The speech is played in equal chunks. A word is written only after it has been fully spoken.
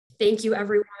Thank you,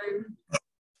 everyone,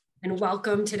 and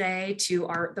welcome today to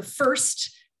the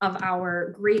first of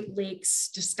our Great Lakes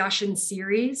discussion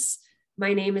series.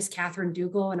 My name is Catherine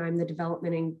Dougal, and I'm the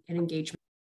Development and Engagement.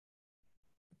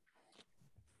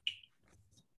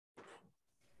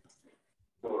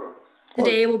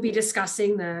 Today, we'll be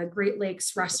discussing the Great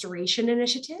Lakes Restoration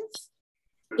Initiative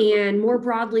and more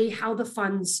broadly, how the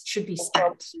funds should be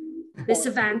spent. This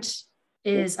event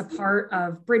is a part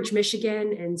of Bridge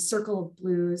Michigan and Circle of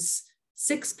Blue's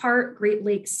 6-part Great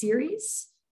Lakes series,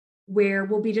 where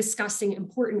we'll be discussing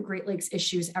important Great Lakes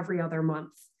issues every other month.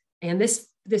 And this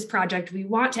project we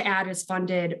want to add is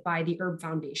funded by the Erb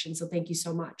Foundation. So thank you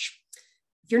so much.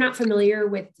 If you're not familiar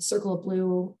with Circle of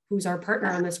Blue, who's our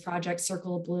partner on this project,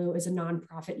 Circle of Blue is a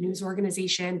nonprofit news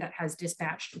organization that has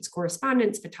dispatched its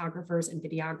correspondents, photographers, and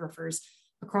videographers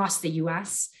across the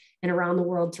US and around the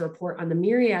world to report on the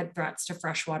myriad threats to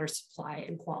freshwater supply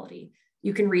and quality.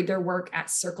 You can read their work at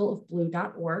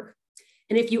circleofblue.org.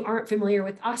 And if you aren't familiar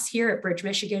with us here at Bridge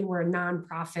Michigan, we're a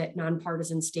nonprofit,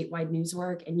 nonpartisan statewide news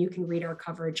org, and you can read our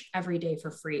coverage every day for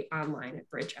free online at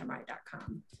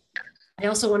bridgemi.com. I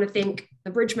also want to thank the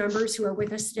Bridge members who are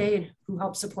with us today and who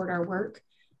help support our work.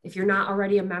 If you're not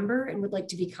already a member and would like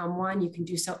to become one, you can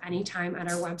do so anytime at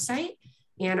our website.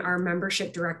 And our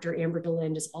membership director, Amber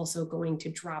DeLinde, is also going to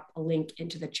drop a link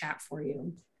into the chat for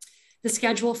you. The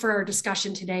schedule for our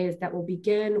discussion today is that we'll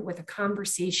begin with a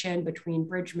conversation between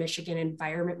Bridge Michigan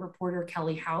environment reporter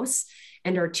Kelly House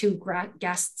and our two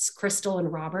guests, Crystal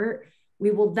and Robert.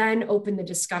 We will then open the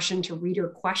discussion to reader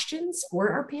questions for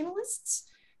our panelists.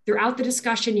 Throughout the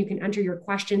discussion, you can enter your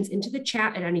questions into the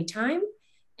chat at any time.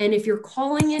 And if you're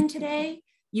calling in today,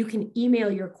 you can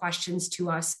email your questions to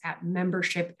us at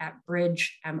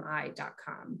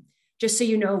membership@bridgemi.com. Just so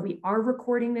you know, we are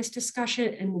recording this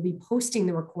discussion and we'll be posting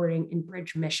the recording in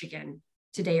Bridge, Michigan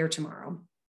today or tomorrow.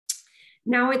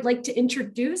 Now I'd like to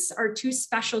introduce our two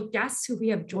special guests who we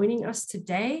have joining us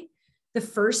today. The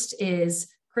first is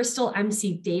Crystal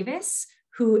MC Davis,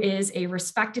 who is a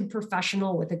respected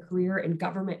professional with a career in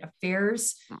government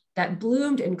affairs that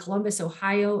bloomed in Columbus,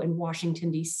 Ohio and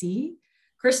Washington, D.C.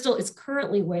 Crystal is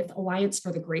currently with Alliance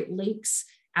for the Great Lakes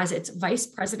as its Vice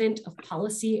President of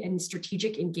Policy and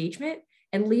Strategic Engagement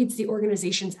and leads the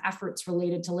organization's efforts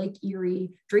related to Lake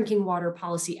Erie, drinking water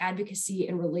policy advocacy,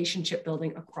 and relationship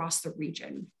building across the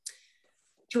region.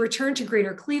 To return to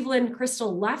Greater Cleveland,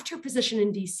 Crystal left her position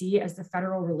in DC as the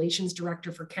Federal Relations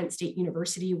Director for Kent State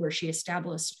University, where she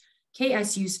established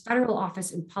KSU's Federal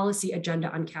Office and Policy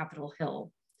Agenda on Capitol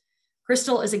Hill.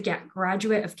 Crystal is a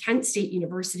graduate of Kent State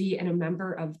University and a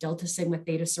member of Delta Sigma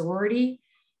Theta sorority.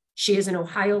 She is an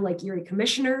Ohio Lake Erie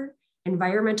Commissioner,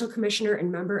 Environmental Commissioner,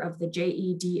 and member of the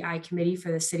JEDI Committee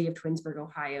for the City of Twinsburg,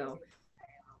 Ohio.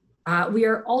 We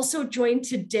are also joined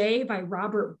today by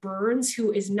Robert Burns,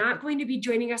 who is not going to be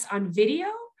joining us on video,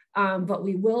 but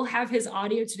we will have his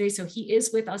audio today, so he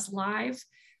is with us live.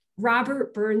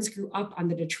 Robert Burns grew up on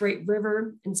the Detroit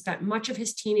River and spent much of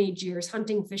his teenage years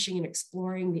hunting, fishing, and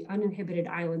exploring the uninhibited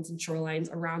islands and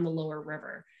shorelines around the lower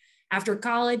river. After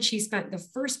college, he spent the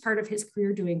first part of his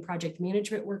career doing project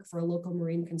management work for a local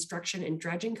marine construction and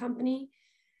dredging company,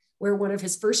 where one of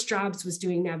his first jobs was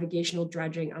doing navigational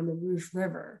dredging on the Rouge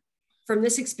River. From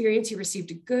this experience, he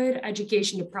received a good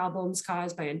education to problems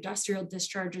caused by industrial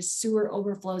discharges, sewer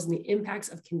overflows, and the impacts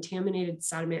of contaminated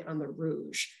sediment on the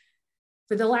Rouge.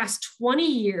 For the last 20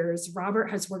 years, Robert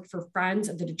has worked for Friends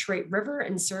of the Detroit River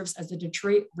and serves as the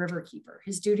Detroit Riverkeeper.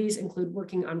 His duties include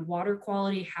working on water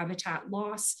quality, habitat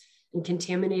loss, and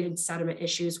contaminated sediment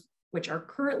issues, which are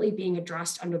currently being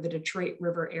addressed under the Detroit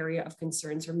River Area of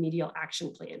Concerns Remedial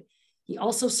Action Plan. He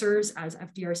also serves as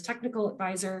FDR's technical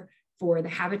advisor for the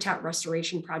habitat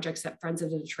restoration projects that Friends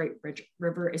of the Detroit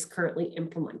River is currently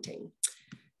implementing.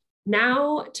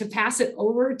 Now to pass it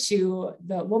over to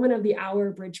the woman of the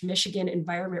hour, Bridge Michigan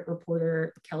environment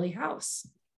reporter, Kelly House.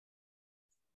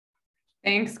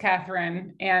 Thanks,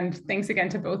 Catherine. And thanks again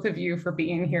to both of you for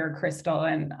being here, Crystal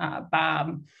and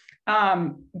Bob.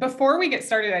 Before we get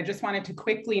started, I just wanted to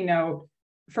quickly note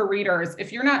for readers,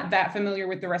 if you're not that familiar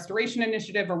with the Restoration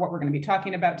Initiative or what we're going to be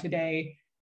talking about today,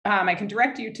 I can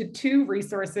direct you to two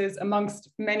resources amongst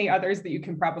many others that you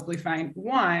can probably find.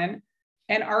 One,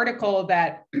 an article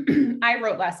that I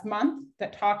wrote last month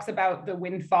that talks about the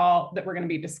windfall that we're going to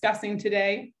be discussing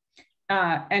today.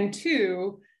 And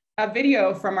two, a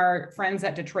video from our friends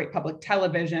at Detroit Public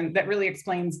Television that really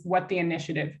explains what the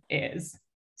initiative is.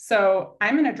 So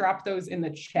I'm going to drop those in the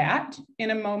chat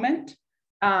in a moment.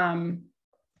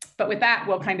 But with that,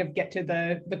 we'll kind of get to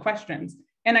the questions.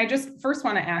 And I just first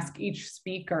want to ask each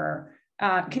speaker,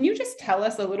 can you just tell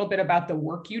us a little bit about the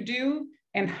work you do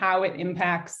and how it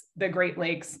impacts the Great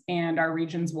Lakes and our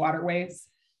region's waterways.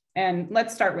 And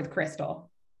let's start with Crystal.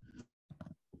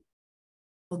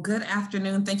 Well, good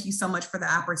afternoon. Thank you so much for the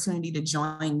opportunity to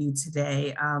join you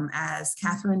today. As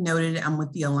Catherine noted, I'm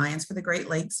with the Alliance for the Great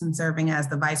Lakes and serving as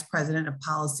the Vice President of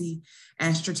Policy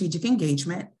and Strategic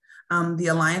Engagement. The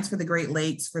Alliance for the Great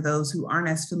Lakes, for those who aren't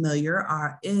as familiar,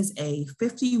 is a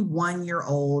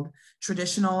 51-year-old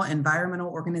traditional environmental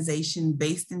organization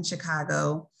based in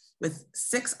Chicago with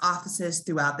 6 offices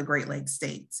throughout the Great Lakes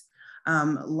states.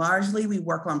 Largely, we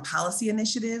work on policy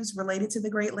initiatives related to the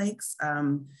Great Lakes.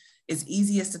 It's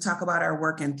easiest to talk about our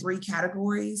work in 3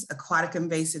 categories: aquatic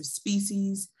invasive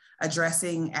species,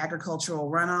 addressing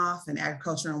agricultural runoff and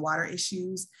agriculture and water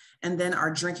issues, and then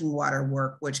our drinking water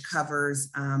work, which covers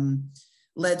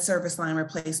lead service line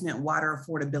replacement, water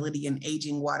affordability, and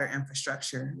aging water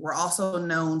infrastructure. We're also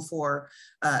known for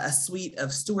a suite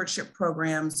of stewardship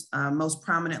programs, most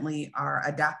prominently our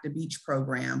Adopt a Beach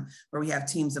program, where we have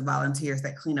teams of volunteers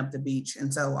that clean up the beach.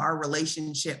 And so our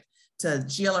relationship to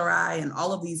GLRI and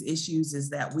all of these issues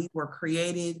is that we were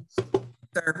created to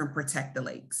serve and protect the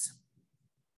lakes.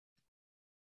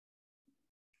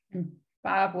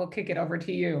 Bob, we'll kick it over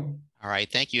to you. All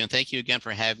right, thank you. And thank you again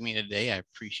for having me today. I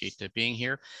appreciate being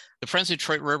here. The Friends of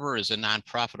Detroit River is a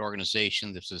nonprofit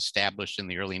organization that was established in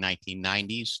the early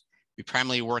 1990s. We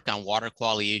primarily work on water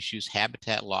quality issues,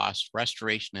 habitat loss,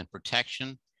 restoration and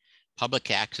protection, public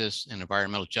access, and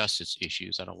environmental justice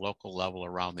issues at a local level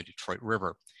around the Detroit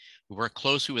River. We work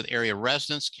closely with area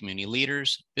residents, community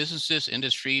leaders, businesses,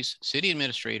 industries, city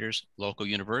administrators, local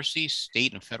universities,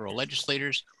 state and federal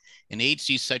legislators, and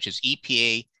agencies such as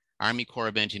EPA, Army Corps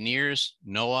of Engineers,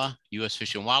 NOAA, U.S.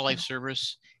 Fish and Wildlife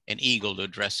Service, and EGLE to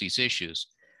address these issues.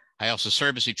 I also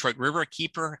serve as Detroit River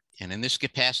Keeper, and in this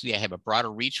capacity, I have a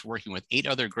broader reach working with 8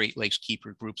 other Great Lakes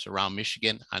Keeper groups around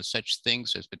Michigan on such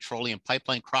things as petroleum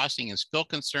pipeline crossing and spill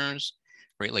concerns,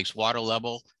 Great Lakes water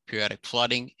level, periodic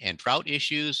flooding and drought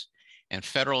issues, and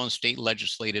federal and state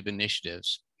legislative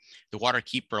initiatives. The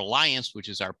Waterkeeper Alliance, which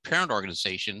is our parent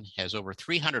organization, has over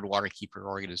 300 Waterkeeper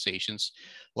organizations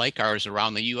like ours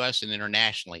around the US and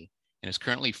internationally, and is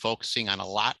currently focusing on a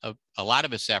lot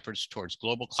of its efforts towards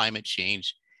global climate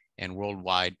change and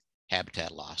worldwide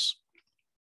habitat loss.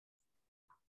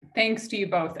 Thanks to you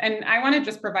both. And I want to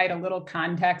just provide a little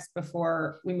context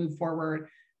before we move forward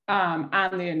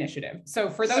on the initiative. So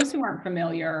for those who aren't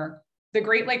familiar, the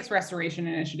Great Lakes Restoration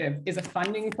Initiative is a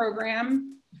funding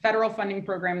program, federal funding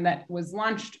program that was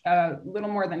launched a little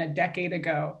more than a decade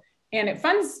ago. And it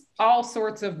funds all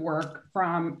sorts of work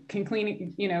from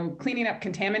cleaning up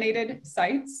contaminated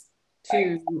sites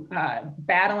to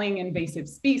battling invasive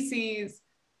species,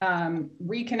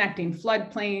 reconnecting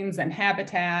floodplains and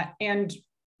habitat, and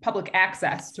public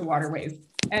access to waterways.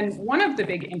 And one of the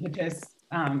big impetus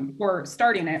for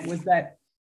starting it was that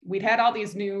we'd had all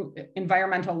these new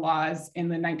environmental laws in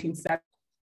the 1970s.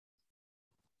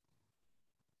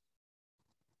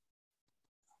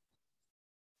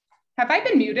 Have I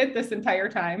been muted this entire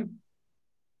time?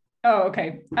 Oh,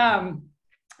 okay.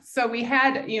 So we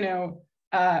had,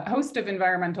 a host of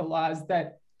environmental laws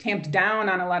that tamped down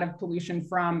on a lot of pollution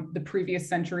from the previous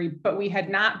century, but we had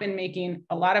not been making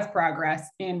a lot of progress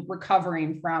in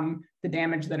recovering from the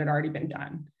damage that had already been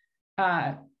done.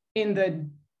 In the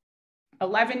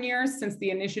 11 years since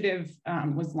the initiative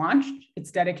was launched,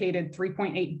 it's dedicated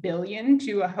 $3.8 billion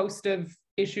to a host of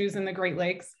issues in the Great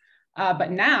Lakes.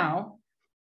 But now,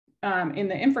 in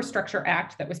the Infrastructure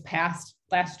Act that was passed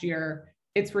last year,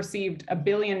 it's received a $1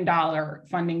 billion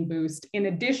funding boost in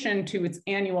addition to its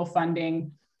annual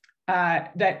funding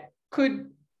that could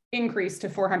increase to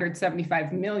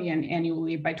 $475 million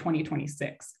annually by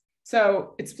 2026.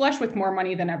 So it's flush with more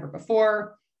money than ever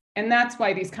before. And that's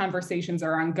why these conversations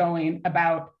are ongoing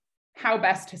about how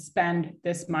best to spend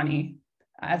this money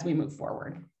as we move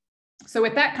forward. So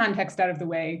with that context out of the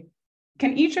way,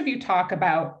 can each of you talk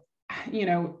about,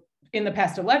 in the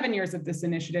past 11 years of this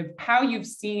initiative, how you've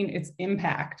seen its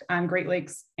impact on Great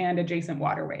Lakes and adjacent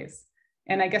waterways?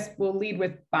 And I guess we'll lead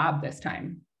with Bob this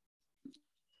time.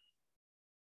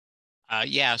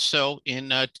 So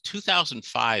in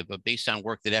 2005, based on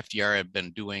work that FDR had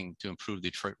been doing to improve the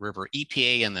Detroit River,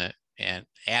 EPA and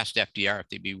asked FDR if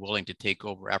they'd be willing to take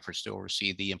over efforts to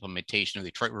oversee the implementation of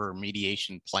the Detroit River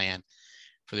Remediation Plan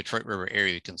for the Detroit River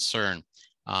Area of Concern.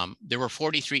 There were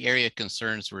 43 area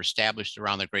concerns that were established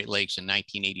around the Great Lakes in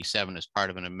 1987 as part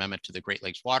of an amendment to the Great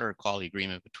Lakes Water Quality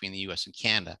Agreement between the US and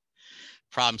Canada.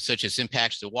 Problems such as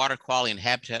impacts to water quality and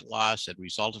habitat loss that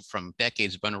resulted from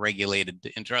decades of unregulated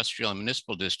industrial and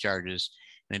municipal discharges.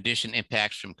 In addition,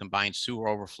 impacts from combined sewer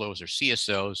overflows or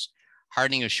CSOs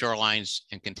hardening of shorelines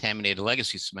and contaminated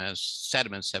legacy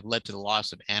sediments have led to the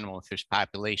loss of animal and fish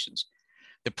populations.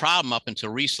 The problem up until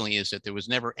recently is that there was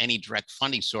never any direct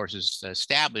funding sources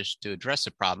established to address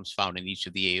the problems found in each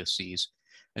of the AOCs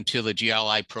until the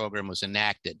GLI program was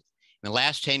enacted. In the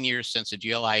last 10 years since the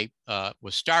GLI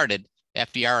was started,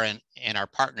 FDR and our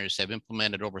partners have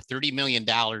implemented over $30 million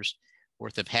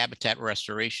worth of habitat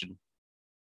restoration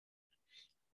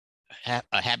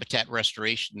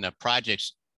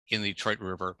projects in the Detroit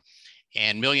River,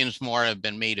 and millions more have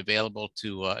been made available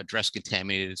to address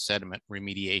contaminated sediment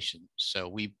remediation. So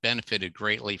we've benefited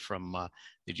greatly from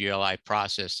the GLI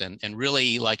process, and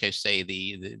really, like I say,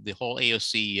 the whole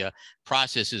AOC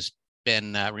process has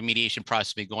been remediation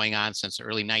process been going on since the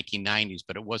early 1990s,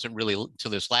 but it wasn't really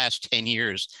until this last 10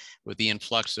 years with the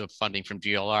influx of funding from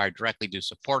GLR directly to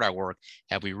support our work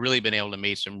have we really been able to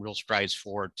make some real strides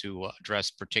forward to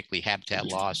address particularly habitat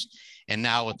loss. And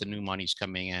now with the new monies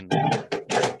coming in,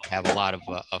 we'll have a lot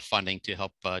of funding to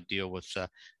help deal with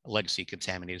legacy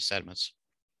contaminated sediments.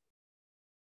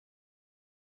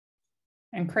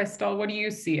 And Crystal, what do you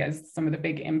see as some of the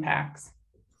big impacts?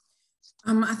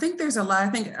 I think there's a lot. I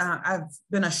think I've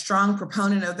been a strong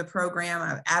proponent of the program.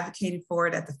 I've advocated for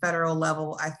it at the federal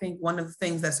level. I think one of the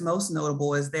things that's most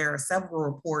notable is there are several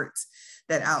reports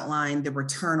that outline the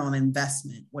return on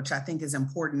investment, which I think is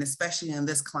important, especially in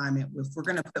this climate. If we're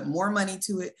going to put more money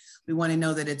to it, we want to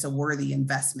know that it's a worthy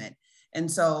investment. And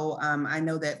so I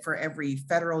know that for every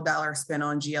federal dollar spent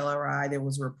on GLRI, there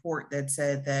was a report that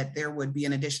said that there would be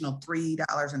an additional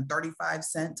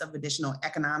 $3.35 of additional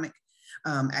economic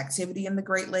activity in the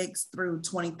Great Lakes through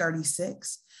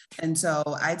 2036. And so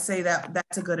I'd say that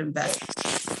that's a good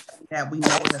investment, that we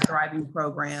know is a thriving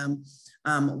program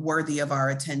worthy of our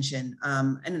attention.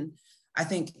 And I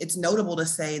think it's notable to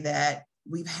say that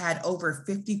we've had over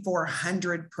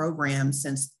 5,400 programs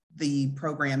since the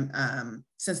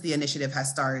initiative has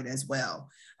started as well,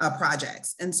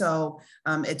 projects. And so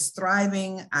it's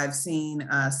thriving. I've seen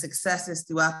successes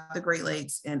throughout the Great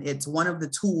Lakes, and it's one of the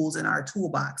tools in our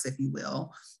toolbox, if you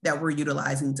will, that we're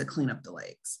utilizing to clean up the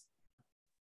lakes.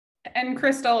 And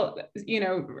Crystal, you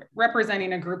know,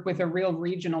 representing a group with a real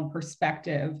regional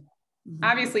perspective,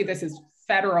 obviously this is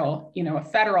federal, you know, a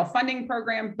federal funding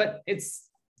program, but it's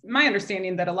my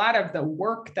understanding that a lot of the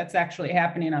work that's actually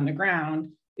happening on the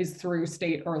ground is through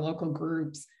state or local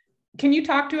groups. Can you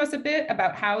talk to us a bit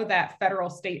about how that federal,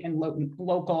 state, and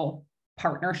local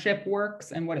partnership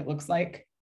works and what it looks like?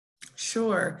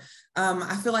 Sure.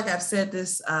 I feel like I've said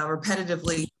this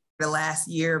repetitively the last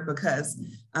year because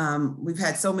we've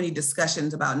had so many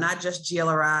discussions about not just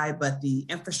GLRI, but the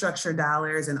infrastructure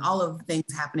dollars and all of the things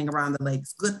happening around the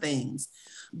lakes, good things.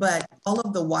 But all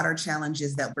of the water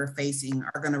challenges that we're facing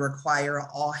are going to require an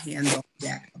all hands on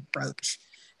deck approach.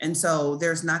 And so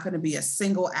there's not going to be a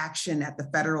single action at the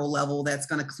federal level that's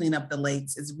going to clean up the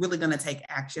lakes. It's really going to take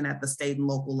action at the state and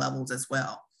local levels as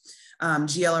well.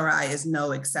 GLRI is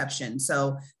no exception.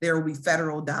 So there will be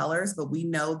federal dollars, but we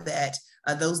know that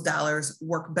those dollars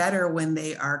work better when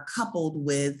they are coupled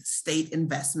with state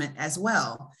investment as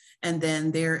well. And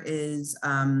then there is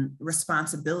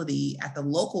responsibility at the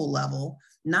local level,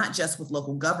 not just with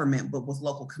local government, but with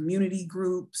local community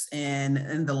groups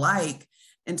and the like,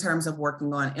 in terms of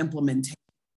working on implementing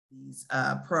these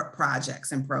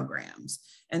projects and programs.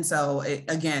 And so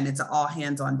again, it's an all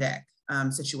hands on deck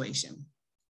situation.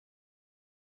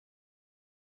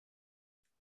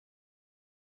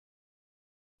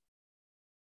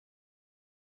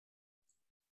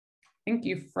 I think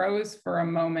you froze for a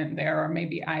moment there, or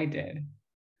maybe I did.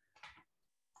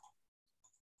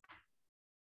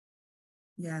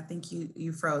 Yeah, I think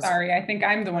you froze. Sorry, I think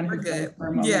I'm the one who froze for a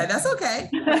moment. Yeah, that's okay.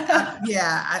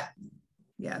 Yeah,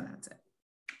 that's it.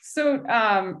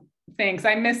 So thanks.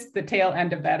 I missed the tail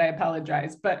end of that. I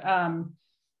apologize. But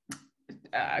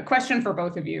a question for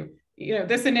both of you. You know,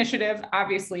 this initiative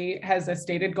obviously has a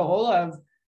stated goal of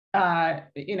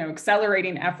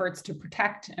accelerating efforts to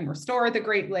protect and restore the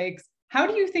Great Lakes. How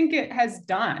do you think it has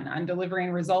done on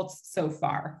delivering results so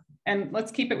far? And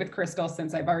let's keep it with Crystal,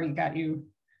 since I've already got you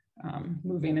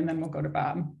moving, and then we'll go to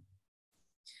Bob.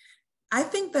 I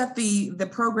think that the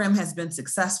program has been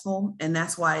successful, and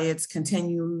that's why it's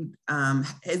continued,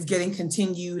 is getting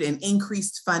continued and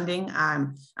increased funding.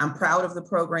 I'm proud of the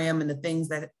program and the things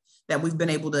that we've been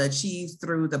able to achieve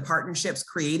through the partnerships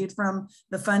created from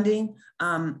the funding.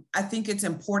 I think it's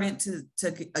important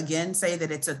to again say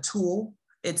that it's a tool.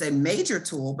 It's a major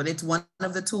tool, but it's one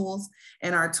of the tools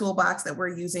in our toolbox that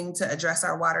we're using to address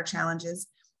our water challenges,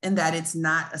 and that it's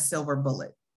not a silver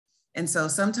bullet. And so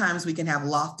sometimes we can have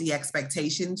lofty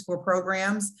expectations for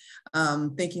programs,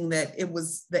 thinking that it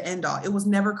was the end all. It was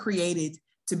never created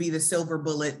to be the silver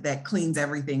bullet that cleans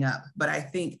everything up. But I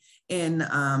think in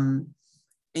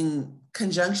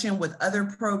conjunction with other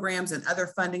programs and other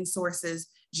funding sources,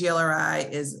 GLRI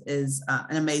is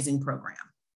an amazing program.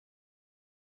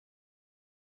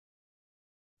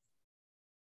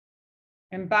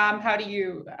 And Bob, how do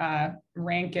you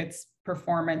rank its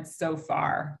performance so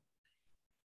far?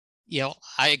 You know,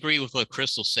 I agree with what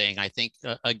Crystal's saying. I think,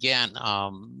 again,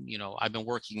 you know, I've been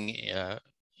working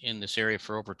in this area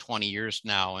for over 20 years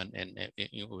now, and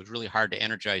it was really hard to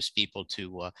energize people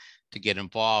to get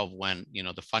involved when, you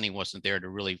know, the funding wasn't there to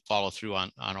really follow through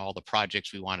on all the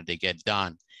projects we wanted to get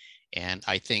done. And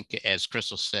I think, as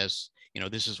Crystal says, you know,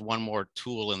 this is one more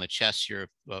tool in the chest here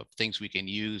of things we can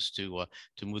use to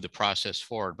move the process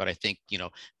forward. But I think, you know,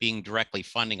 being directly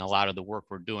funding a lot of the work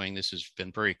we're doing, this has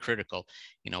been very critical.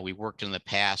 You know, we worked in the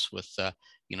past with,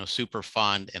 you know,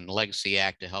 Superfund and the Legacy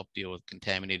Act to help deal with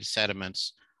contaminated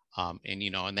sediments. And,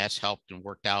 you know, and that's helped and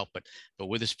worked out. But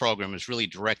with this program is really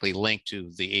directly linked to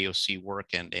the AOC work,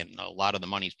 and a lot of the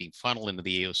money is being funneled into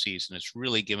the AOCs, and it's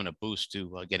really given a boost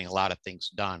to getting a lot of things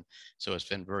done. So it's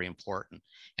been very important.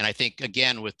 And I think,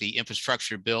 again, with the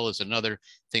infrastructure bill is another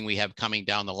thing we have coming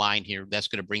down the line here. That's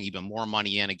going to bring even more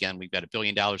money in. Again, we've got $1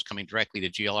 billion coming directly to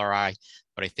GLRI,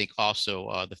 but I think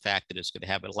also the fact that it's going to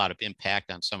have a lot of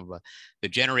impact on some of the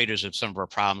generators of some of our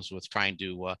problems with trying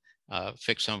to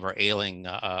fix some of our ailing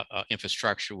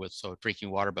infrastructure with drinking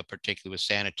water, but particularly with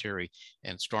sanitary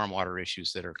and stormwater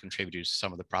issues that are contributing to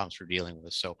some of the problems we're dealing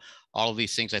with. So all of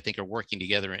these things, I think, are working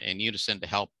together in unison to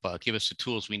help give us the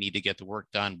tools we need to get the work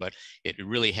done. But it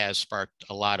really has sparked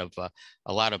a lot of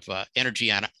energy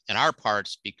on our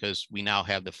parts, because we now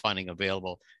have the funding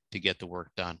available to get the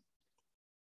work done.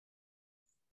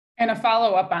 And a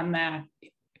follow-up on that,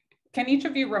 can each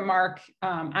of you remark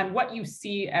on what you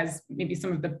see as maybe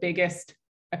some of the biggest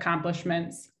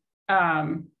accomplishments,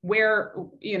 where,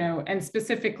 you know, and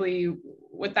specifically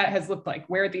what that has looked like,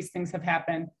 where these things have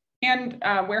happened, and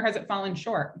where has it fallen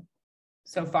short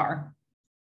so far?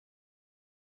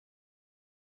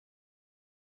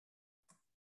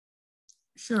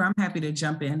 Sure, I'm happy to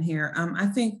jump in here. I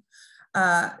think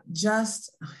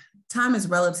just time is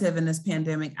relative in this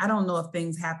pandemic. I don't know if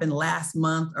things happened last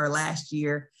month or last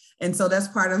year. And so that's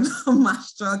part of my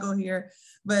struggle here.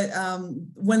 But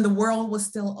when the world was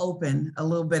still open a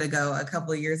little bit ago, a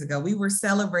couple of years ago, we were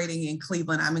celebrating in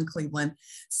Cleveland, I'm in Cleveland,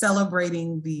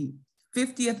 celebrating the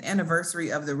 50th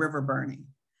anniversary of the river burning.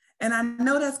 And I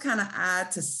know that's kind of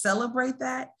odd to celebrate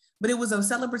that, but it was a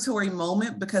celebratory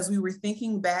moment because we were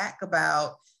thinking back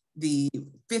about the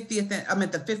 50th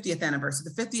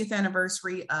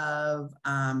anniversary of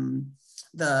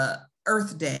the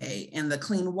Earth Day and the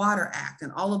Clean Water Act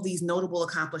and all of these notable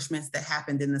accomplishments that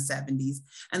happened in the 70s.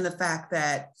 And the fact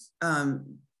that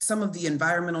some of the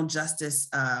environmental justice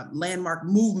landmark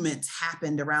movements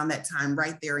happened around that time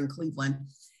right there in Cleveland.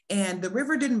 And the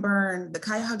river didn't burn, the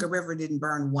Cuyahoga River didn't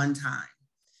burn one time.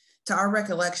 To our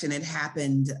recollection, it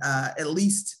happened at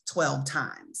least 12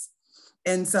 times.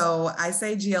 And so I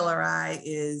say GLRI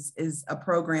is a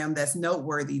program that's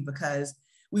noteworthy because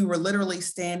we were literally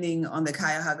standing on the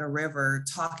Cuyahoga River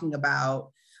talking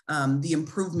about the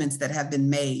improvements that have been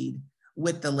made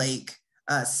with the lake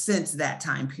since that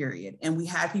time period. And we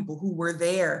had people who were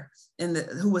there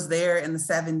who was there in the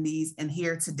 70s and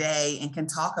here today and can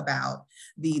talk about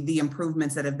the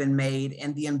improvements that have been made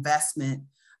and the investment,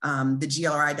 the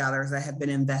GLRI dollars that have been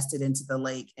invested into the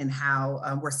lake and how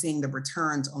we're seeing the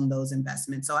returns on those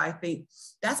investments. So I think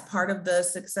that's part of the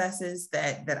successes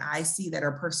that I see that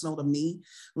are personal to me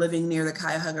living near the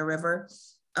Cuyahoga River.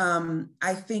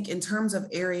 I think in terms of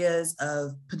areas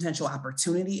of potential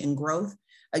opportunity and growth,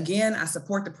 again, I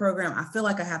support the program. I feel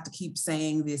like I have to keep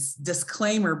saying this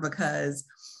disclaimer because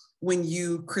when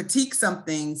you critique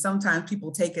something, sometimes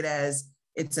people take it as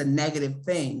it's a negative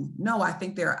thing. No, I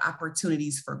think there are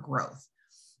opportunities for growth.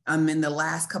 In the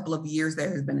last couple of years, there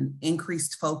has been an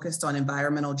increased focus on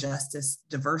environmental justice,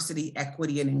 diversity,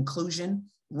 equity, and inclusion,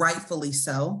 rightfully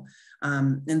so.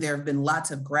 And there have been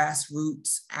lots of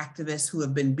grassroots activists who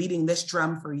have been beating this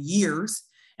drum for years.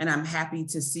 And I'm happy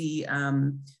to see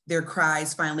their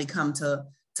cries finally come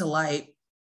to light.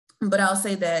 But I'll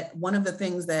say that one of the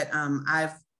things that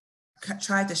I've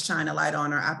tried to shine a light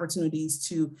on are opportunities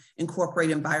to incorporate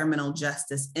environmental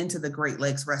justice into the Great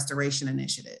Lakes Restoration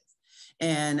Initiative.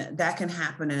 And that can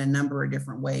happen in a number of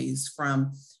different ways,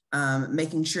 from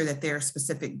making sure that there are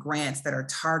specific grants that are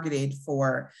targeted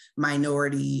for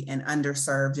minority and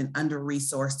underserved and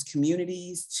under-resourced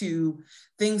communities, to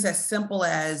things as simple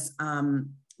as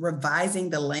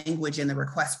revising the language in the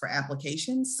request for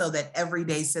applications so that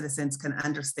everyday citizens can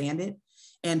understand it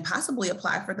and possibly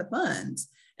apply for the funds.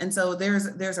 And so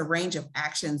there's a range of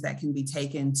actions that can be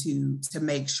taken to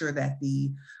make sure that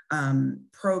the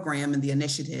program and the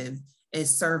initiative is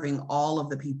serving all of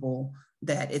the people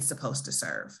that it's supposed to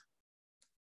serve.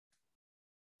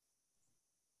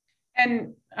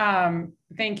 And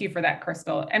thank you for that,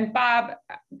 Crystal. And Bob,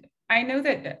 I know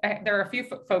that there are a few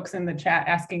folks in the chat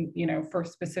asking, for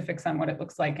specifics on what it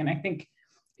looks like. And I think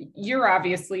you're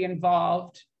obviously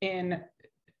involved in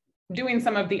doing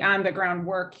some of the on the ground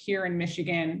work here in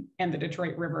Michigan and the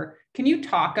Detroit River. Can you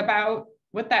talk about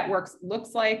what that work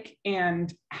looks like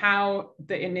and how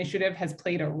the initiative has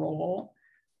played a role?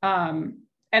 And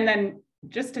then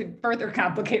just to further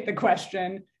complicate the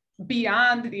question,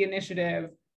 beyond the initiative,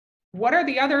 what are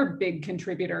the other big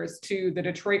contributors to the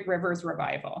Detroit River's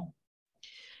revival?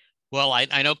 Well,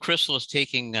 I know Crystal is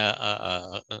taking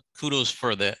kudos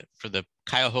for the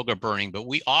Cuyahoga burning, but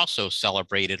we also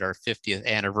celebrated our 50th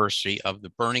anniversary of the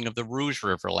burning of the Rouge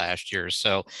River last year.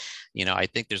 So, I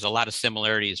think there's a lot of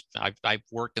similarities. I've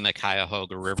worked in the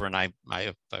Cuyahoga River, and I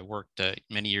worked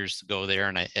many years ago there,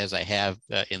 and as I have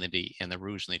in the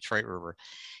Rouge and the Detroit River,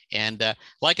 and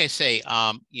like I say,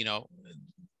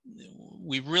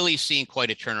 we've really seen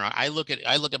quite a turnaround. I look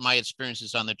at my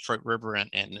experiences on the Detroit River and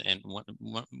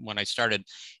when I started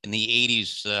in the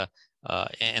 80s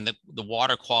and the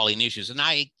water quality and issues. And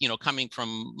I, coming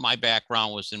from my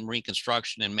background was in marine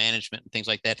construction and management and things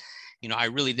like that. I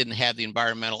really didn't have the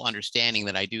environmental understanding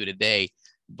that I do today.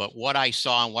 But what I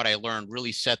saw and what I learned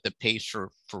really set the pace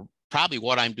for probably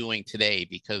what I'm doing today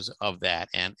because of that.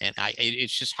 And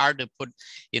it's just hard to put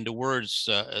into words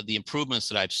the improvements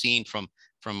that I've seen from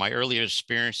my earlier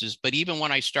experiences. But even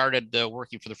when I started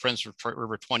working for the Friends of Detroit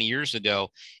River 20 years ago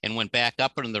and went back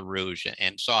up into the Rouge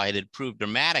and saw it improved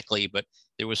dramatically, but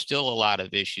there was still a lot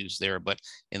of issues there. But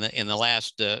in the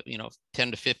last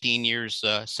 10 to 15 years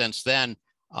since then,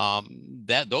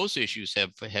 those issues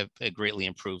have greatly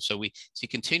improved. So we see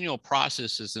continual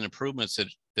processes and improvements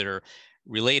that are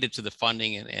related to the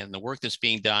funding and the work that's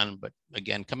being done. But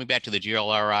again, coming back to the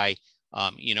GLRI,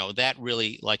 that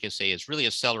really, like I say, is really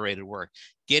accelerated work.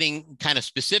 Getting kind of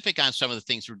specific on some of the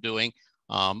things we're doing.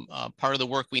 Part of the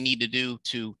work we need to do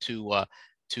to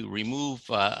remove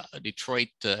Detroit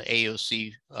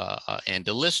AOC and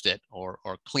delist it or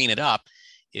clean it up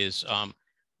is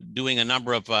doing a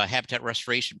number of habitat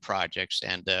restoration projects.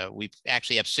 And we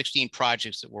actually have 16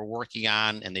 projects that we're working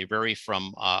on, and they vary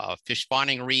from fish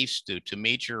spawning reefs to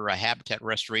major habitat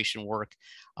restoration work.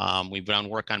 We've done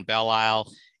work on Belle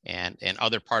Isle and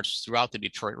other parts throughout the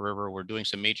Detroit River. We're doing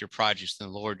some major projects in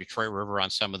the lower Detroit River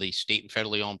on some of the state and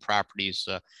federally owned properties,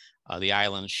 the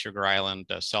islands, Sugar Island,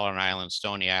 Southern Island,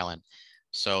 Stony Island.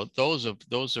 So those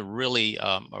are really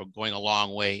are going a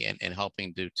long way and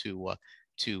helping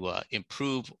to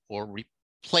improve or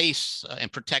replace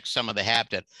and protect some of the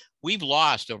habitat. We've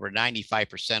lost over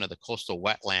 95% of the coastal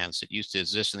wetlands that used to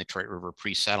exist in the Detroit River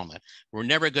pre-settlement. We're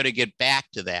never going to get back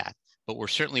to that, but we're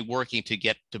certainly working to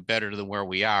get to better than where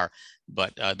we are.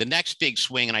 But the next big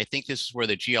swing, and I think this is where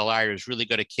the GLI is really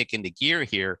going to kick into gear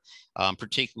here,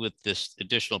 particularly with this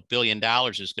additional $1 billion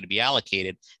is going to be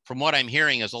allocated. From what I'm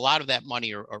hearing is a lot of that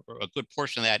money or a good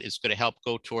portion of that is going to help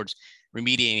go towards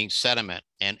remediating sediment.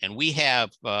 And we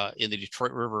have in the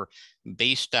Detroit River,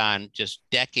 based on just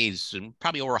decades and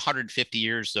probably over 150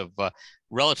 years of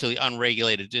relatively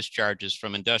unregulated discharges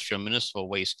from industrial municipal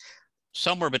waste,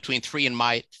 somewhere between 3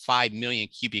 and 5 million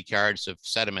cubic yards of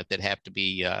sediment that have to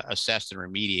be assessed and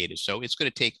remediated. So it's going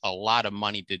to take a lot of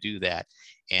money to do that.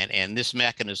 And this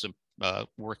mechanism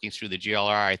working through the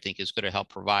GLR, I think, is going to help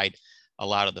provide a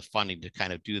lot of the funding to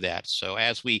kind of do that. So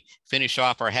as we finish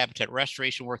off our habitat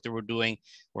restoration work that we're doing,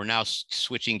 we're now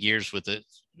switching gears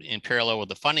in parallel with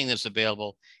the funding that's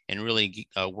available and really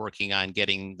working on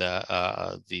getting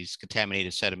these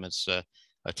contaminated sediments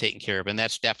taken care of. And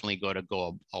that's definitely going to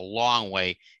go a long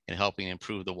way in helping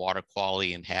improve the water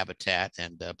quality and habitat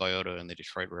and biota in the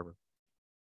Detroit River.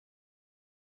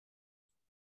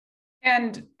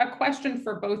 And a question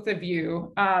for both of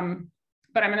you,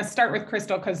 but I'm going to start with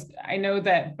Crystal because I know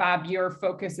that, Bob, your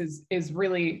focus is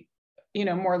really,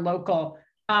 more local.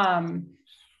 Are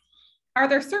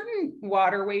there certain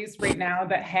waterways right now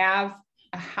that have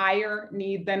a higher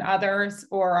need than others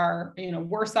or are,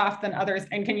 worse off than others?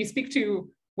 And can you speak to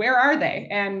where are they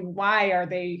and why are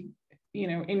they,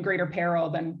 in greater peril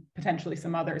than potentially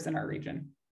some others in our region?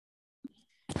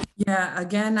 Yeah,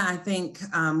 again, I think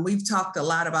we've talked a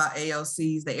lot about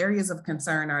AOCs. The areas of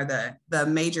concern are the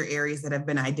major areas that have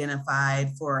been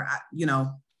identified for,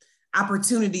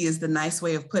 opportunity is the nice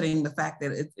way of putting the fact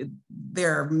that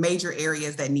there are major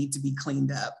areas that need to be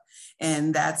cleaned up.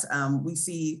 And that's, we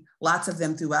see lots of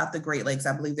them throughout the Great Lakes.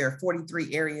 I believe there are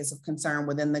 43 areas of concern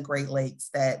within the Great Lakes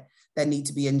that need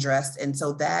to be addressed. And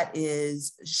so that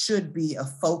should be a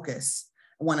focus,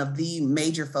 one of the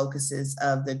major focuses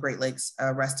of the Great Lakes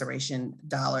restoration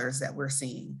dollars that we're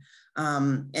seeing.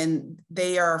 And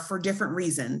they are for different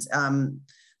reasons.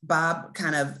 Bob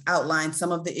kind of outlined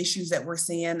some of the issues that we're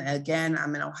seeing. Again,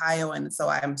 I'm in Ohio, and so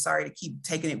I'm sorry to keep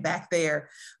taking it back there,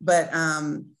 but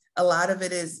a lot of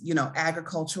it is,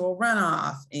 agricultural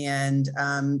runoff and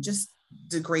just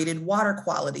degraded water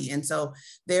quality. And so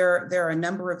there are a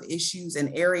number of issues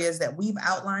and areas that we've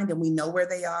outlined, and we know where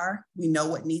they are. We know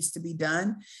what needs to be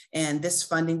done. And this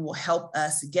funding will help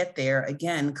us get there,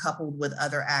 again, coupled with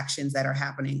other actions that are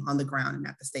happening on the ground and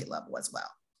at the state level as well.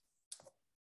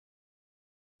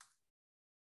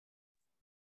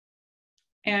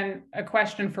 And a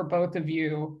question for both of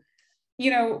you.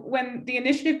 When the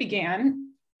initiative began,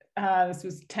 this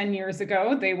was 10 years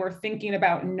ago, they were thinking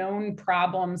about known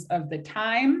problems of the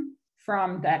time,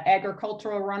 from that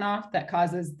agricultural runoff that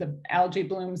causes the algae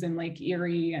blooms in Lake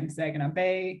Erie and Saginaw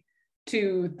Bay,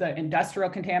 to the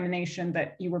industrial contamination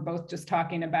that you were both just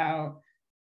talking about,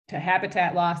 to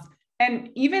habitat loss. And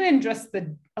even in just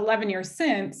the 11 years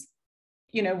since,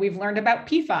 we've learned about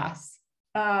PFAS.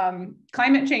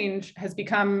 Climate change has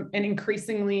become an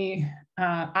increasingly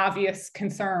obvious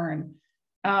concern.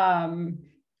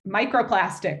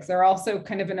 Microplastics are also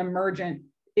kind of an emergent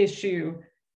issue.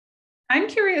 I'm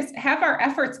curious, have our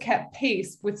efforts kept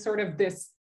pace with sort of this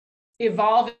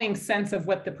evolving sense of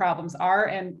what the problems are,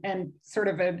 and sort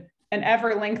of an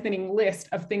ever lengthening list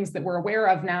of things that we're aware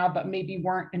of now, but maybe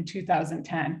weren't in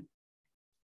 2010?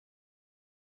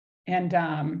 And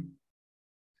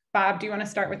Bob, do you want to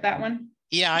start with that one?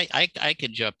 Yeah, I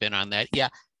could jump in on that. Yeah,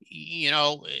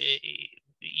 you're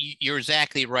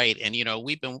exactly right. And,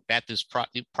 we've been at this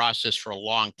process for a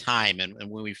long time. And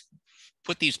when we've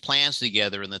put these plans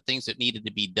together and the things that needed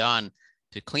to be done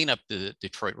to clean up the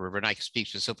Detroit River, and I can speak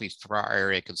specifically for our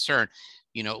area of concern,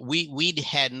 we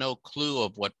had no clue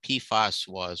of what PFAS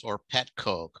was, or pet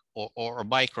coke, or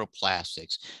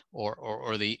microplastics,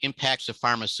 or the impacts of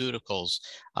pharmaceuticals.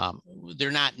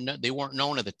 They weren't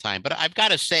known at the time. But I've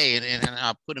got to say, and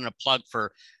I'll put in a plug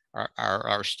for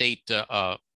our state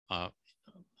Department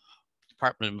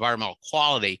of Environmental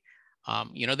Quality.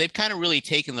 They've kind of really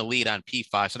taken the lead on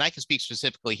PFAS, and I can speak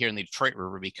specifically here in the Detroit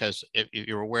River, because if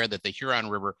you're aware that the Huron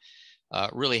River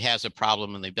really has a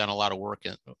problem, and they've done a lot of work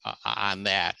on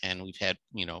that, and we've had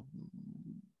a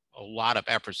lot of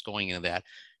efforts going into that,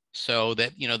 so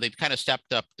that they've kind of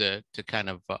stepped up to kind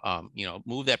of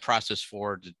move that process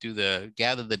forward, to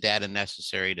gather the data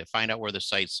necessary to find out where the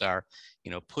sites are,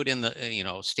 put in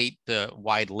the state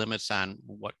wide limits on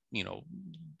what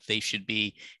they should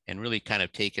be, and really kind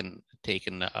of taken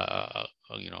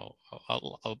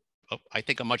I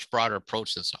think a much broader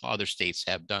approach than other states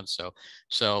have done. So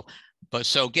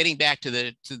getting back to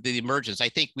the emergence, I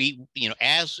think we,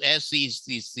 as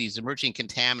these emerging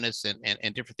contaminants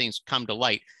and different things come to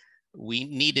light, we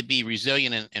need to be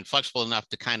resilient and flexible enough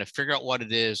to kind of figure out what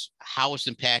it is, how it's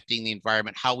impacting the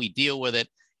environment, how we deal with it,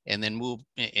 and then move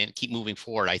and keep moving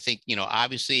forward. I think,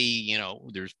 obviously,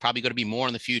 there's probably going to be more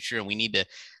in the future, and we need to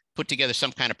put together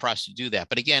some kind of process to do that.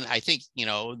 But again, I think,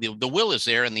 the will is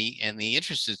there, and the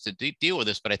interest is to deal with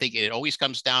this, but I think it always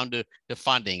comes down to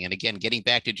funding. And again, getting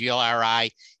back to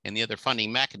GLRI and the other funding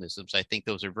mechanisms, I think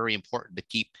those are very important to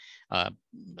keep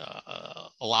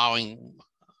allowing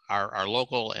our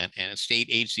local and state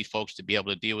agency folks to be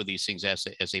able to deal with these things as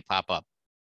they pop up.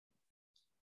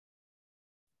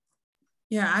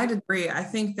 Yeah, I'd agree. I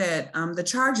think that the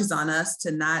charge is on us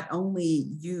to not only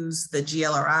use the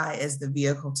GLRI as the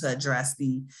vehicle to address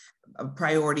the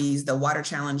priorities, the water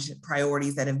challenge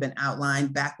priorities that have been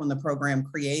outlined back when the program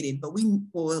created,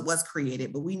 it was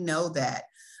created, but we know that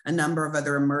a number of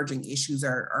other emerging issues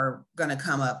are going to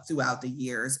come up throughout the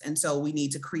years. And so we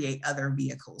need to create other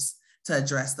vehicles to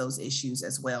address those issues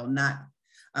as well, not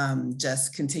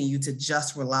just continue to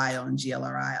just rely on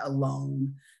GLRI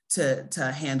alone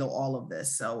to handle all of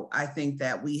this. So I think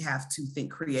that we have to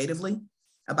think creatively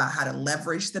about how to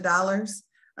leverage the dollars.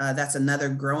 That's another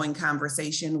growing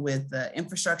conversation with the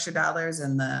infrastructure dollars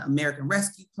and the American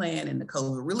Rescue Plan and the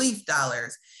COVID relief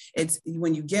dollars. It's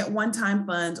when you get one-time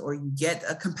funds or you get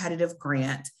a competitive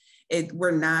grant,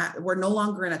 we're no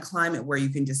longer in a climate where you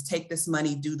can just take this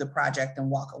money, do the project, and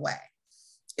walk away.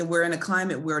 We're in a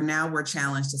climate where now we're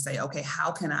challenged to say, okay,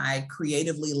 how can I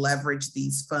creatively leverage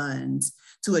these funds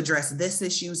to address this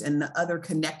issues and the other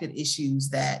connected issues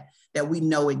that we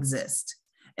know exist?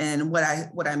 And what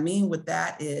I mean with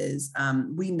that is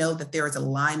we know that there is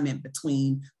alignment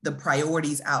between the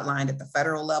priorities outlined at the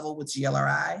federal level with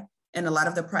GLRI and a lot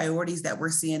of the priorities that we're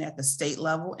seeing at the state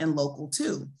level and local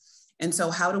too. And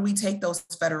so how do we take those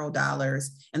federal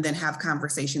dollars and then have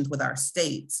conversations with our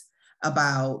states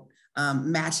about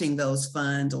matching those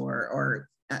funds or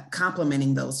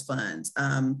complementing those funds?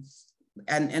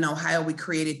 And in Ohio, we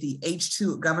created the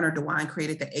H2, Governor DeWine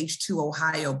created the H2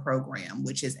 Ohio program,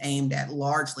 which is aimed at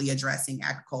largely addressing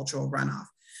agricultural runoff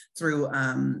through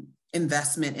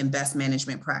investment and best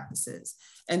management practices.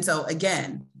 And so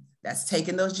again, that's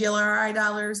taking those GLRI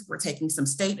dollars, we're taking some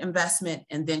state investment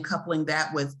and then coupling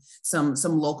that with some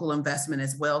local investment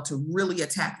as well to really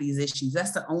attack these issues.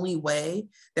 That's the only way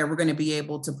that we're going to be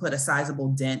able to put a sizable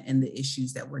dent in the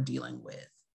issues that we're dealing with.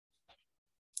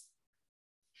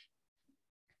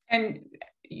 And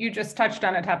you just touched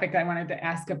on a topic I wanted to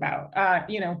ask about.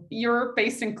 You're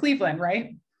based in Cleveland,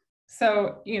 right?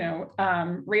 So,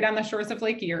 right on the shores of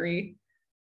Lake Erie.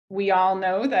 We all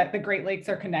know that the Great Lakes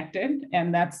are connected,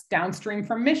 and that's downstream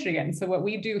from Michigan. So what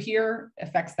we do here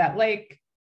affects that lake,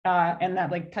 and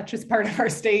that lake touches part of our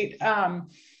state. How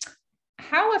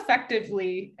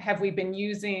effectively have we been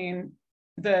using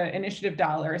the initiative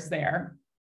dollars there?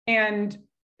 And,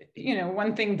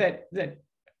 one thing that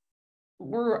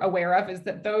we're aware of is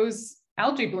that those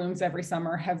algae blooms every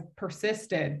summer have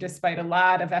persisted despite a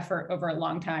lot of effort over a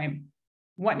long time.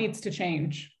 What needs to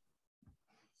change?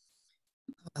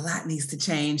 A lot needs to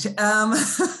change.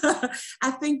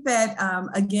 I think that,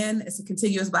 again, it's a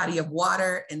contiguous body of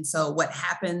water. And so what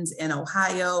happens in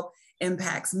Ohio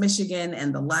impacts Michigan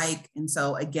and the like. And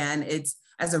so again, it's,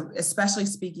 especially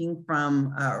speaking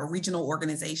from a regional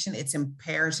organization, it's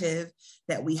imperative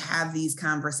that we have these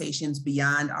conversations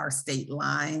beyond our state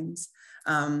lines.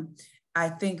 I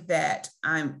think that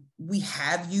we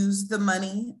have used the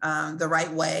money the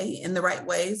right way, in the right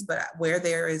ways, but where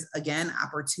there is, again,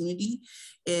 opportunity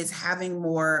is having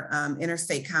more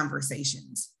interstate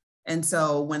conversations. And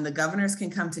so when the governors can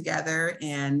come together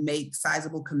and make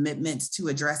sizable commitments to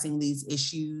addressing these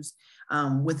issues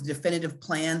with definitive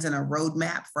plans and a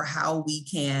roadmap for how we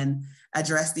can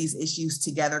address these issues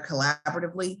together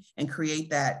collaboratively and create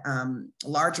that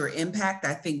larger impact,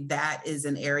 I think that is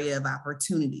an area of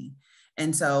opportunity.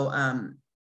 And so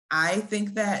I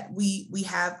think that we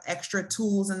have extra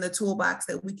tools in the toolbox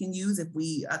that we can use if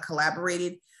we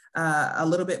collaborated a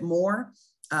little bit more.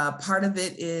 Part of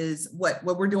it is what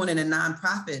we're doing in a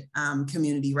nonprofit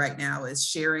community right now is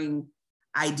sharing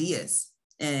ideas.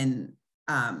 And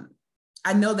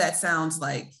I know that sounds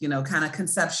like, kind of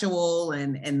conceptual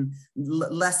and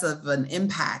less of an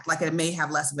impact, like it may have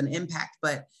less of an impact,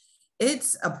 but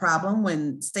it's a problem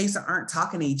when states aren't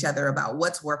talking to each other about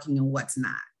what's working and what's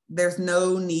not. There's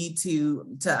no need to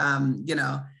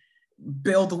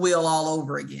build the wheel all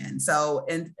over again. So,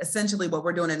 and essentially what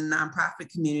we're doing in the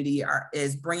nonprofit community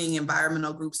is bringing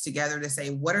environmental groups together to say,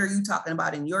 what are you talking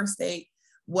about in your state?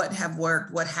 What have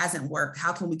worked? What hasn't worked?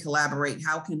 How can we collaborate?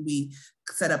 How can we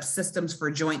set up systems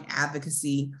for joint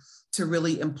advocacy to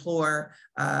really implore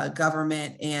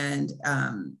government and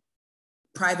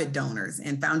private donors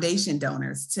and foundation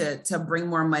donors to bring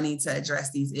more money to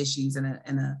address these issues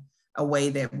in a way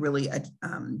that really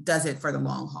does it for the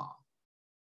long haul.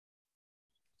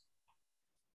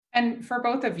 And for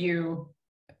both of you,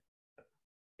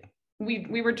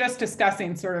 we were just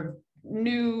discussing sort of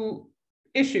new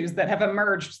issues that have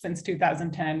emerged since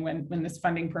 2010 when this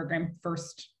funding program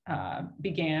first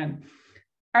began.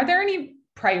 Are there any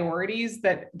priorities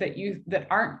that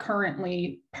aren't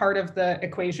currently part of the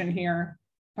equation here,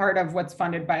 part of what's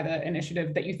funded by the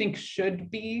initiative that you think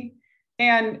should be?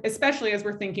 And especially as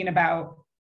we're thinking about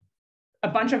a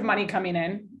bunch of money coming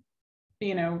in,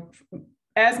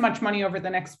 as much money over the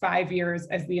next 5 years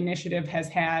as the initiative has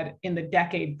had in the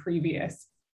decade previous,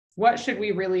 what should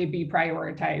we really be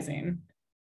prioritizing?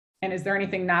 And is there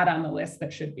anything not on the list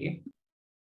that should be?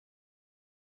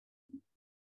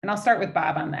 And I'll start with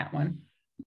Bob on that one.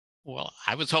 Well,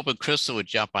 I was hoping Crystal would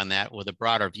jump on that with a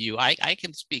broader view. I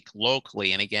can speak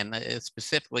locally, and again,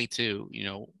 specifically to,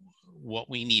 what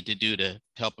we need to do to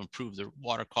help improve the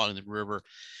water quality in the river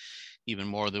even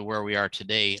more than where we are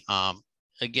today.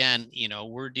 Again,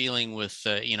 we're dealing with,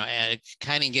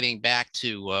 kind of getting back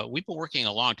to, we've been working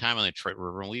a long time on the Detroit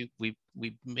River, and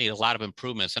we've made a lot of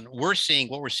improvements. And what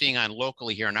we're seeing on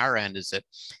locally here on our end is that,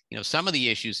 some of the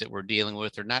issues that we're dealing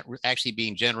with are not actually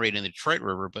being generated in the Detroit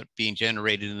River, but being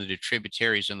generated in the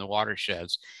tributaries and the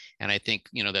watersheds. And I think,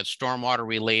 that's stormwater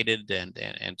related and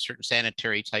certain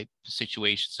sanitary type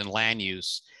situations and land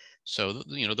use. So,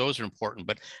 those are important,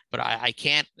 but I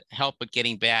can't help but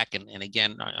getting back. And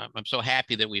again, I'm so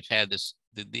happy that we've had this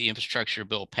the infrastructure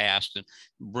bill passed and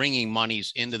bringing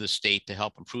monies into the state to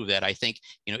help improve that. I think,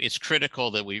 it's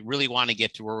critical that we really want to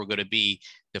get to where we're going to be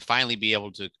to finally be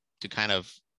able to kind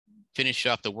of finish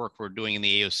up the work we're doing in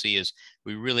the AOC. Is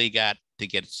we really got to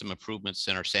get some improvements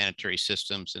in our sanitary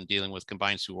systems and dealing with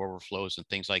combined sewer overflows and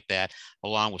things like that,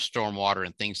 along with stormwater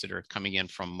and things that are coming in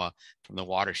from the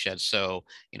watershed. So,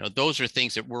 those are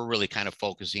things that we're really kind of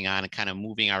focusing on and kind of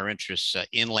moving our interests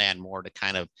inland more to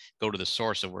kind of go to the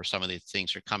source of where some of these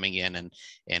things are coming in.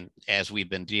 And as we've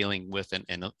been dealing with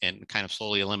and kind of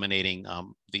slowly eliminating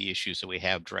the issues that we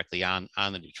have directly on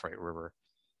the Detroit River.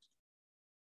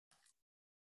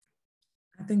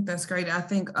 I think that's great. I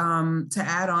think to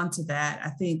add on to that, I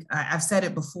think I've said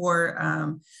it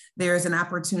before, there's an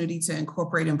opportunity to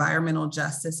incorporate environmental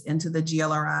justice into the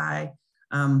GLRI.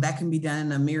 That can be done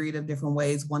in a myriad of different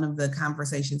ways. One of the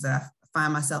conversations that I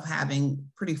find myself having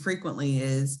pretty frequently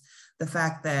is the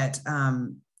fact that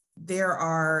there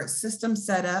are systems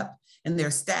set up and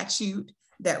there's statute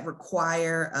that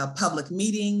require public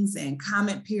meetings and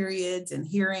comment periods and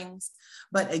hearings.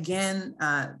 But again,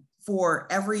 for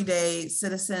everyday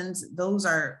citizens,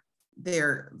 they're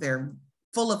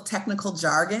full of technical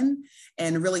jargon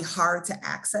and really hard to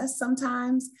access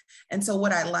sometimes. And so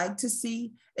what I like to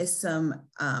see is some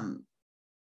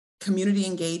community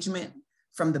engagement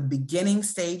from the beginning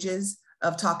stages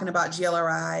of talking about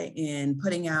GLRI in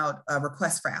putting out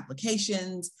requests for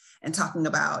applications and talking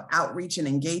about outreach and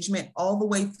engagement all the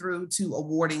way through to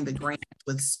awarding the grant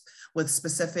with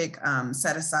specific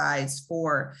set-asides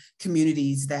for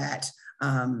communities that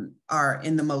are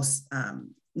in the most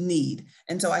need.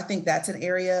 And so I think that's an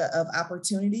area of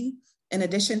opportunity. In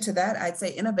addition to that, I'd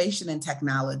say innovation and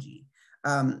technology.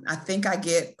 I think I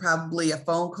get probably a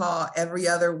phone call every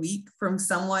other week from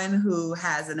someone who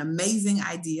has an amazing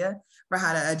idea for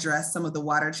how to address some of the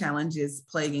water challenges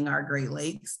plaguing our Great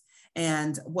Lakes.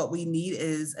 And what we need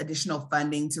is additional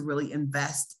funding to really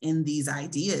invest in these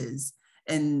ideas,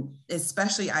 and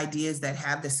especially ideas that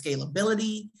have the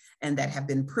scalability and that have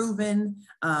been proven,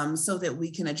 so that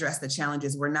we can address the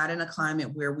challenges. We're not in a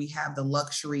climate where we have the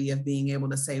luxury of being able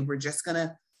to say, we're just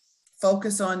gonna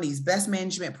focus on these best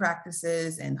management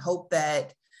practices and hope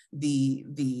that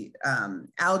the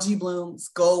algae blooms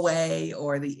go away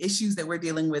or the issues that we're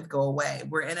dealing with go away.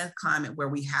 We're in a climate where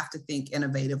we have to think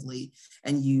innovatively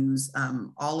and use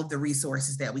all of the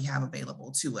resources that we have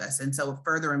available to us. And so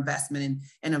further investment in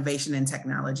innovation and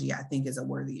technology, I think, is a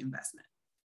worthy investment.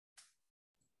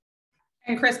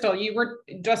 And Crystal, you were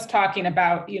just talking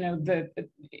about,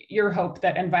 your hope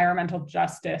that environmental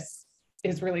justice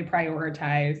is really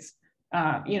prioritized.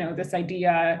 This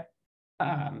idea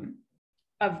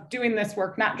of doing this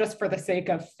work, not just for the sake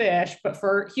of fish, but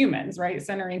for humans, right?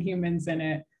 Centering humans in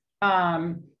it.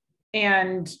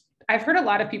 And I've heard a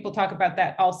lot of people talk about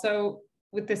that also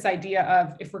with this idea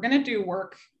of, if we're gonna do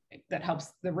work that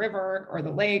helps the river or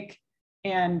the lake,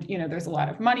 and there's a lot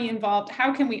of money involved,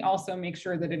 how can we also make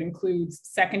sure that it includes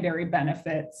secondary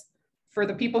benefits for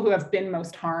the people who have been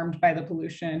most harmed by the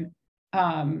pollution?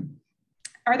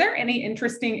 Are there any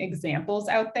interesting examples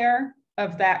out there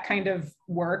of that kind of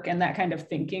work and that kind of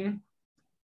thinking?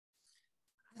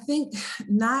 I think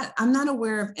I'm not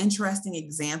aware of interesting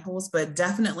examples, but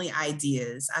definitely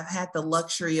ideas. I've had the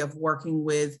luxury of working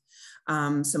with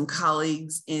some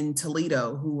colleagues in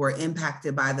Toledo who were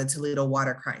impacted by the Toledo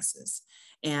water crisis.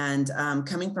 And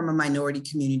coming from a minority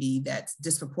community that's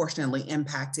disproportionately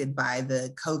impacted by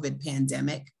the COVID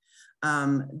pandemic,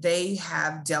 they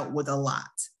have dealt with a lot.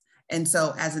 And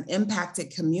so as an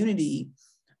impacted community,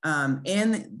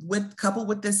 coupled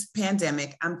with this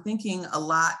pandemic, I'm thinking a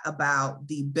lot about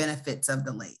the benefits of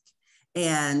the lake.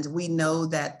 And we know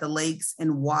that the lakes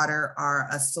and water are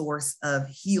a source of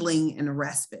healing and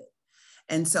respite.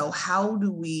 And so how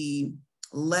do we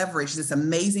leverage this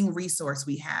amazing resource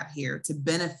we have here to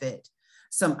benefit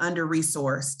some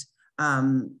under-resourced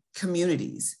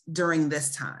communities during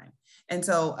this time? And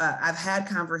so I've had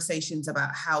conversations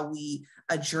about how we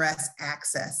address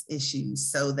access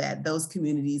issues so that those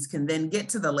communities can then get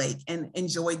to the lake and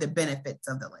enjoy the benefits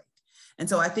of the lake. And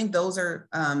so I think those are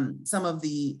some of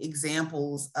the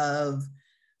examples of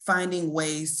finding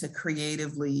ways to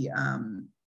creatively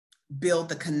build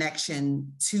the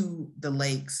connection to the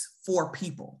lakes for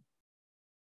people.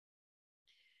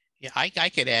 Yeah, I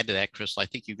could add to that, Crystal. I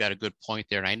think you've got a good point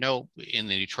there. And I know in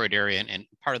the Detroit area, and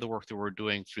part of the work that we're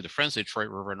doing through the Friends of Detroit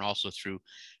River and also through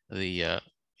the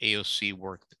AOC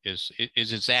work is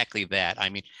exactly that. I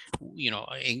mean,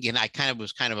 again, I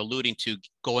was alluding to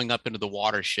going up into the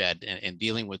watershed and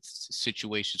dealing with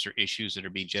situations or issues that are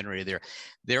being generated there.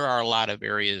 There are a lot of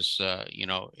areas,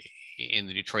 in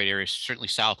the Detroit area, certainly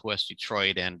Southwest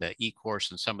Detroit and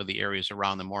E-course and some of the areas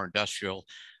around the more industrial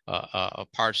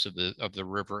parts of the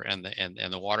river and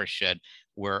the watershed,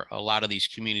 where a lot of these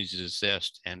communities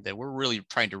exist, and that we're really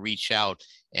trying to reach out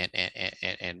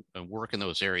and work in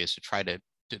those areas to try to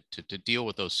deal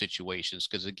with those situations,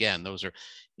 because again, those are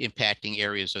impacting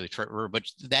areas of the Detroit River. But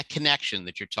that connection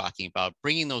that you're talking about,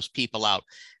 bringing those people out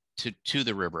to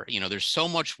the river, there's so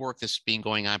much work that's been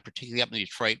going on, particularly up in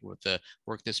Detroit, with the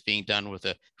work that's being done with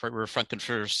the Detroit Riverfront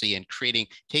Conservancy and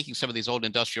taking some of these old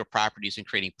industrial properties and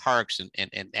creating parks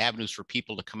and avenues for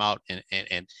people to come out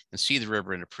and see the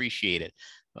river and appreciate it.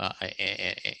 To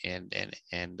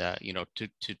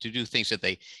do things that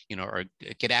they, or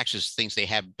get access to things they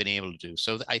haven't been able to do.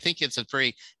 So I think it's a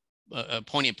very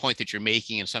poignant point that you're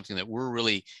making, and something that we're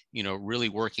really, really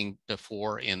working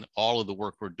for in all of the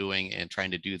work we're doing and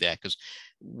trying to do that, because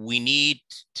we need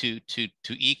to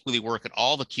equally work at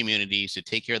all the communities to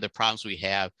take care of the problems we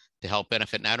have, to help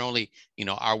benefit not only,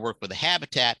 our work with the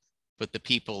habitat, but the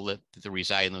people that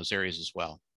reside in those areas as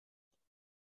well.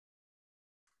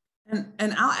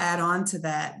 And I'll add on to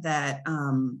that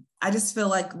I just feel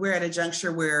like we're at a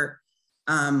juncture where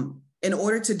in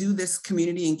order to do this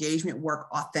community engagement work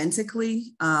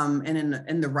authentically and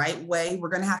in the right way, we're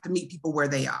going to have to meet people where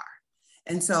they are.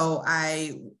 And so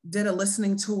I did a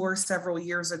listening tour several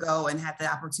years ago and had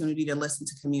the opportunity to listen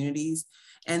to communities,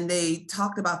 and they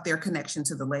talked about their connection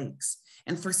to the lakes.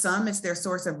 And for some, it's their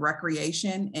source of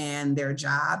recreation and their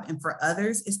job. And for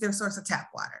others, it's their source of tap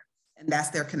water, and that's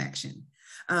their connection.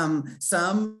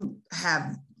 Some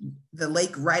have the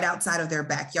lake right outside of their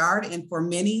backyard. And for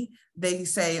many, they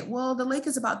say, well, the lake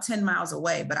is about 10 miles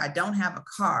away, but I don't have a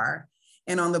car.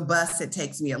 And on the bus, it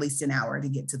takes me at least an hour to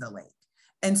get to the lake.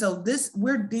 And so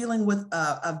we're dealing with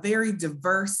a very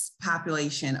diverse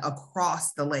population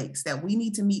across the lakes, that we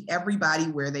need to meet everybody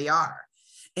where they are.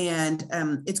 And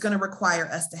it's going to require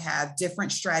us to have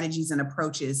different strategies and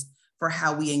approaches for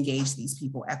how we engage these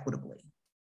people equitably.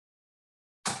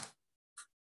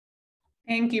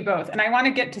 Thank you both. And I want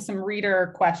to get to some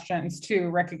reader questions too,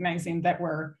 recognizing that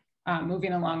we're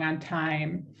moving along on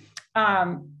time.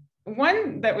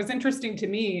 One that was interesting to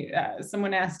me,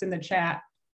 someone asked in the chat,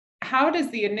 how does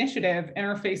the initiative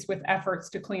interface with efforts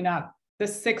to clean up the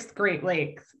 6th Great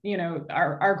Lakes,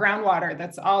 our groundwater,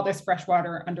 that's all this fresh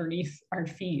water underneath our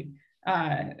feet?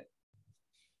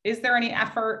 Is there any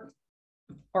effort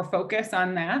or focus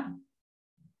on that?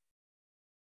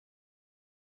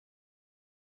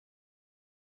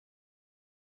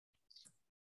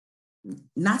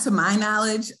 Not to my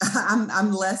knowledge.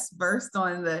 I'm less versed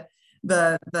on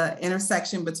the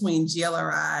intersection between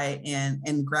GLRI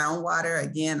and groundwater.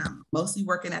 Again, I'm mostly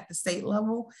working at the state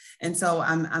level, and so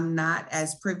I'm not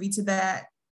as privy to that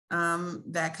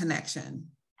connection.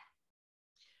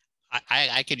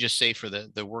 I could just say for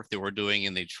the work that we're doing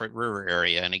in the Detroit River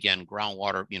area, and again,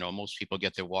 groundwater, most people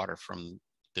get their water from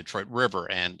the Detroit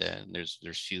River, and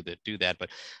there's few that do that, but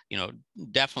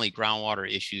definitely groundwater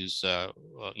issues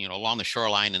along the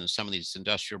shoreline and in some of these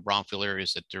industrial brownfield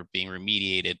areas that are being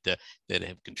remediated that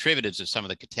have contributed to some of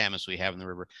the contaminants we have in the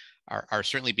river are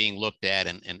certainly being looked at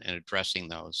and addressing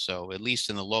those. So at least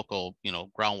in the local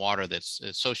groundwater that's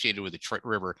associated with the Detroit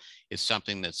River is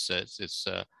something that's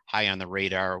high on the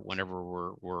radar whenever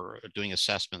we're doing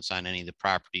assessments on any of the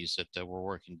properties that we're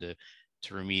working to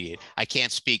remediate. I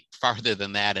can't speak farther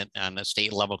than that on the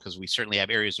state level, because we certainly have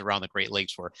areas around the Great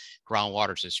Lakes where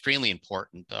groundwater is extremely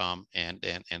important, and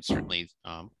certainly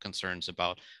concerns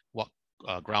about what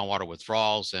groundwater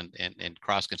withdrawals and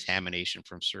cross-contamination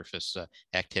from surface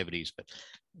activities, but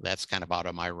that's kind of out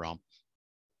of my realm.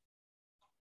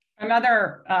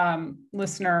 Another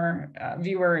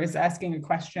viewer is asking a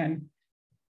question.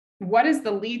 What is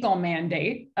the legal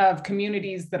mandate of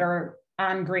communities that are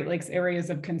on Great Lakes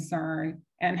areas of concern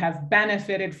and have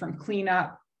benefited from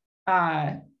cleanup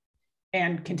and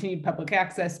continued public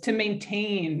access to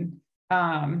maintain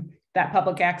that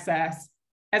public access,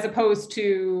 as opposed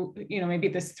to maybe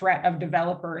this threat of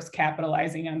developers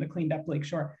capitalizing on the cleaned up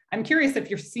lakeshore? I'm curious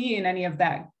if you're seeing any of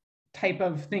that type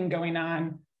of thing going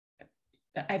on.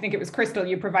 I think it was Crystal,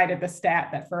 you provided the stat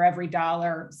that for every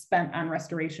 $1 spent on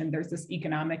restoration, there's this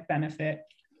economic benefit.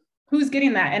 Who's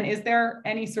getting that? And is there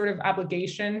any sort of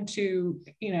obligation to,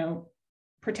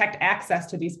 protect access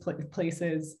to these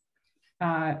places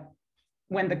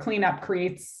when the cleanup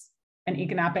creates an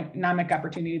economic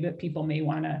opportunity that people may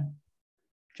want to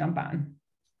jump on?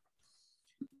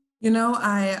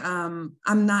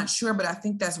 I'm not sure, but I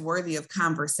think that's worthy of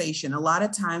conversation. A lot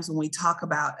of times when we talk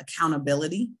about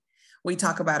accountability, we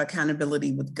talk about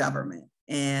accountability with government.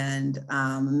 and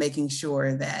making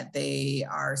sure that they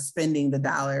are spending the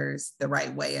dollars the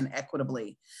right way and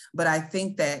equitably. But I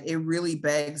think that it really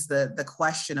begs the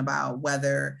question about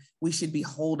whether we should be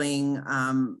holding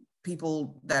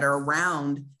people that are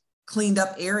around cleaned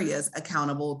up areas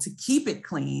accountable to keep it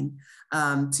clean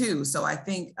too. So I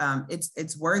think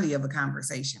it's worthy of a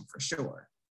conversation for sure.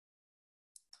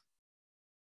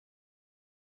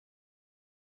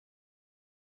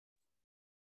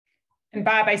 And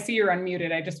Bob, I see you're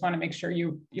unmuted. I just want to make sure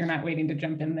you're not waiting to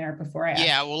jump in there before I ask.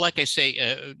 Yeah, well, like I say,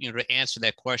 to answer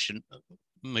that question,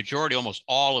 majority, almost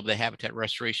all of the habitat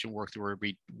restoration work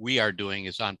that we are doing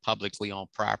is on publicly owned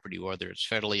property, whether it's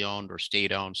federally owned or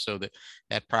state owned, so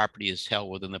that property is held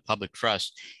within the public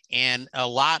trust. And a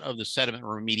lot of the sediment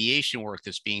remediation work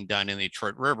that's being done in the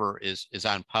Detroit River is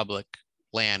on public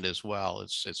land as well.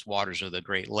 It's waters of the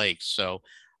Great Lakes. So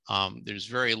there's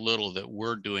very little that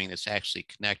we're doing that's actually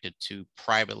connected to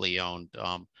privately owned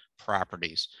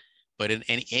properties. But in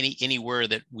anywhere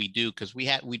that we do, because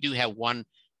we do have one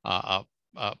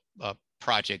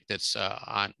project that's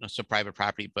on some private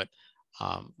property, but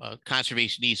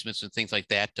conservation easements and things like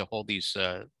that to hold these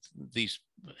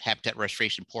habitat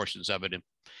restoration portions of it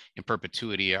in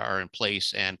perpetuity are in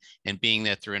place, and being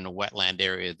that they're in a wetland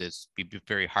area that's be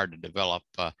very hard to develop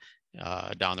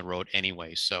down the road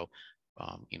anyway. So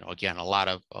again, a lot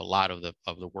of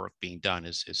the work being done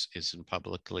is in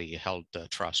publicly held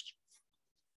trust.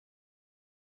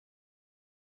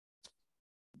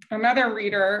 Another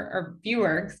reader or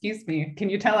viewer, excuse me, can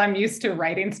you tell I'm used to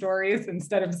writing stories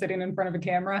instead of sitting in front of a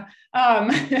camera?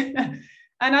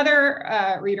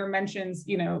 Another reader mentions,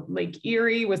 Lake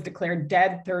Erie was declared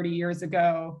dead 30 years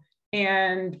ago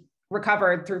and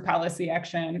recovered through policy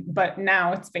action, but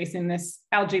now it's facing this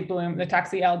algae bloom, the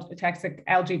toxic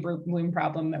algae bloom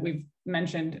problem that we've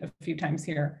mentioned a few times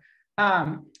here.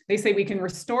 They say we can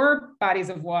restore bodies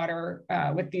of water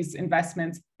with these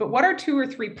investments, but what are 2 or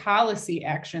 3 policy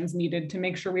actions needed to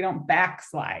make sure we don't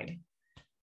backslide?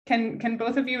 Can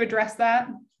both of you address that?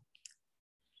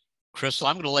 Crystal,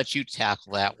 I'm going to let you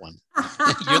tackle that one.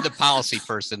 You're the policy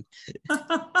person.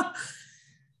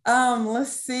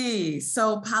 Let's see.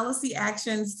 So policy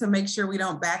actions to make sure we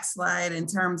don't backslide in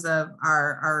terms of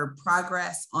our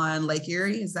progress on Lake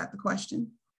Erie. Is that the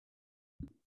question?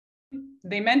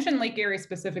 They mentioned Lake Erie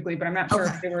specifically, but I'm not sure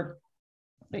if they were,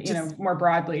 more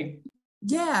broadly.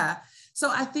 Yeah. So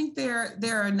I think there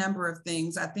are a number of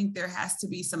things. I think there has to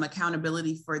be some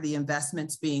accountability for the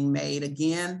investments being made.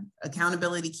 Again,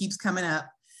 accountability keeps coming up.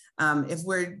 If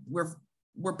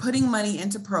we're putting money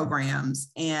into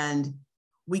programs and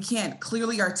we can't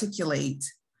clearly articulate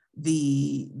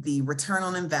the return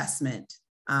on investment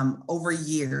over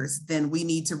years, then we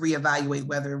need to reevaluate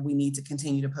whether we need to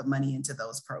continue to put money into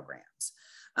those programs.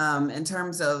 In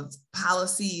terms of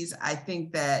policies, I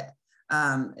think that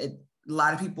a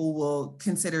lot of people will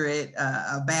consider it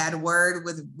a bad word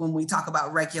when we talk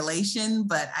about regulation,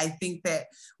 but I think that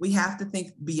we have to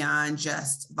think beyond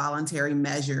just voluntary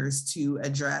measures to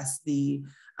address the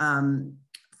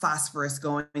phosphorus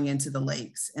going into the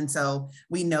lakes. And so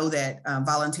we know that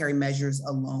voluntary measures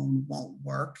alone won't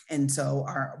work, and so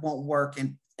won't work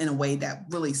in a way that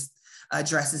really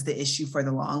addresses the issue for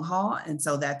the long haul. And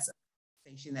so that's a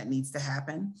conversation that needs to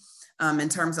happen. In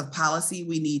terms of policy,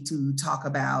 we need to talk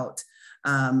about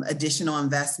additional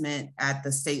investment at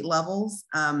the state levels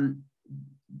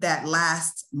that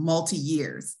last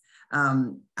multi-years.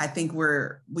 I think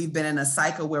we've been in a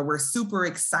cycle where we're super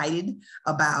excited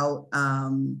about,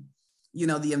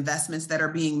 the investments that are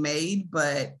being made,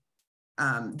 but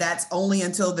that's only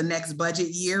until the next budget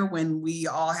year when we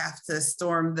all have to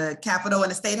storm the Capitol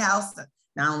and the State House.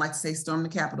 Now, I don't like to say storm the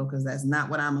Capitol because that's not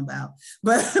what I'm about,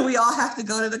 but we all have to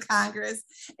go to the Congress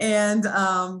and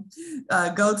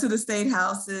go to the state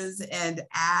houses and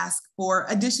ask for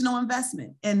additional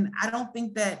investment. And I don't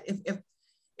think that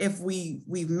if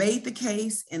we've made the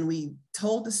case and we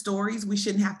told the stories, we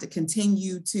shouldn't have to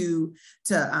continue to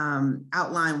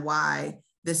outline why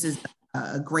this is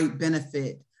a great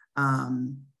benefit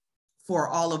for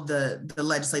all of the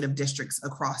legislative districts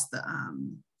across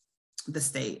the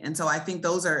state. And so I think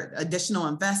those are additional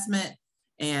investment,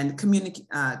 and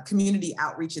community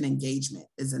outreach and engagement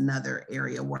is another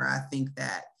area where I think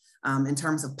that in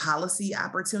terms of policy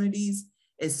opportunities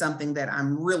is something that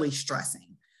I'm really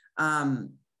stressing.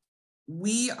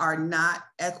 We are not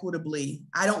equitably,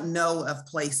 I don't know of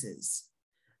places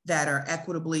that are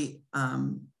equitably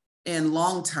and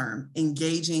long-term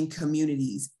engaging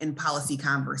communities in policy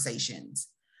conversations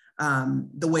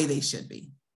the way they should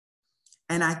be.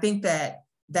 And I think that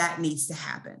needs to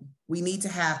happen. We need to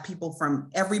have people from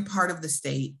every part of the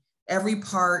state, every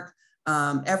part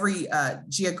every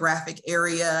geographic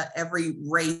area, every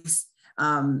race,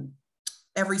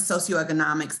 every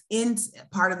socioeconomics,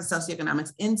 part of the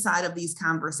socioeconomics inside of these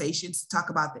conversations to talk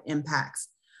about the impacts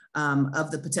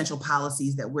of the potential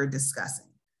policies that we're discussing.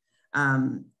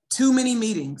 Too many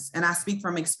meetings, and I speak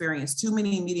from experience, too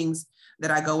many meetings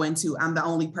that I go into, I'm the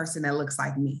only person that looks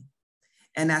like me.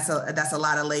 And that's a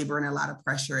lot of labor and a lot of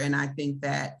pressure. And I think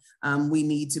that we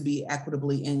need to be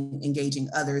equitably engaging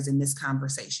others in this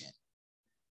conversation.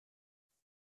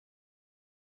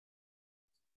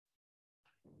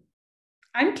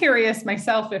 I'm curious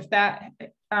myself if that,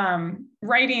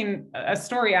 writing a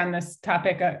story on this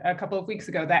topic a couple of weeks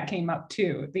ago, that came up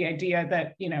too. The idea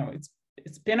that, you know,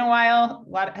 it's been a while, a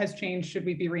lot has changed. Should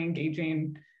we be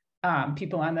re-engaging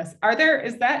people on this?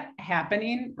 Is that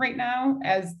happening right now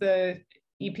as the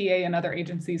EPA and other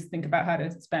agencies think about how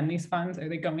to spend these funds? Are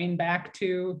they going back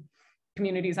to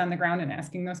communities on the ground and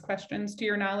asking those questions, to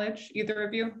your knowledge, either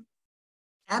of you?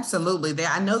 Absolutely.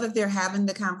 I know that they're having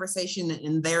the conversation,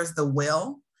 and there's the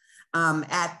will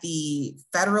at the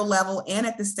federal level and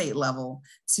at the state level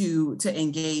to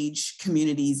engage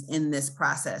communities in this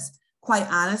process. Quite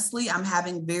honestly, I'm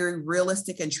having very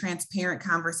realistic and transparent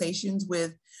conversations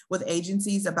with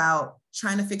agencies about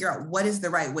trying to figure out what is the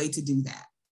right way to do that.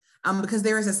 Because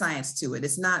there is a science to it.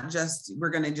 It's not just, we're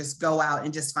going to just go out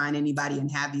and just find anybody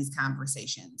and have these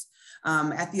conversations.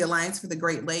 At the Alliance for the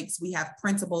Great Lakes, we have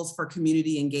principles for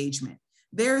community engagement.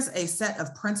 There's a set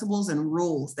of principles and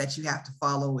rules that you have to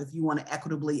follow if you want to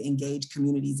equitably engage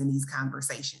communities in these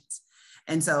conversations.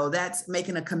 And so that's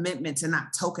making a commitment to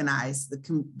not tokenize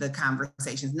the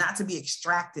conversations, not to be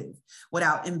extractive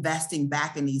without investing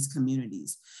back in these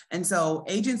communities. And so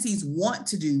agencies want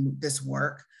to do this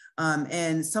work.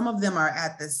 And some of them are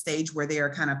at the stage where they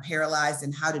are kind of paralyzed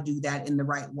in how to do that in the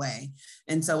right way.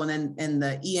 And so in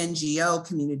the ENGO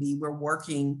community, we're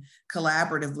working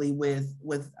collaboratively with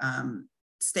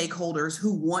stakeholders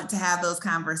who want to have those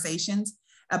conversations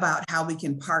about how we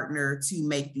can partner to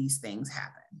make these things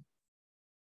happen.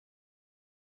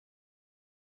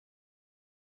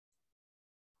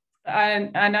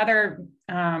 Another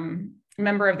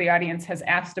member of the audience has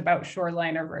asked about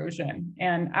shoreline erosion.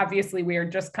 And obviously we are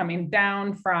just coming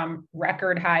down from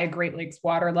record high Great Lakes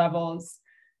water levels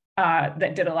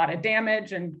that did a lot of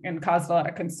damage and caused a lot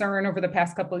of concern over the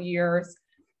past couple of years.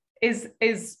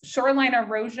 Is shoreline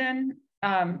erosion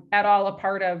at all a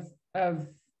part of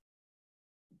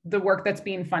the work that's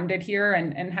being funded here?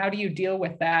 And how do you deal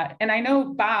with that? And I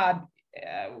know, Bob,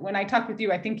 when I talked with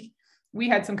you, I think we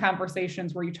had some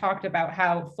conversations where you talked about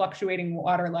how fluctuating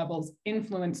water levels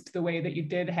influenced the way that you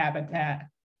did habitat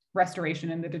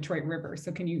restoration in the Detroit River. So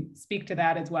can you speak to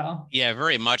that as well? Yeah,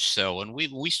 very much so. And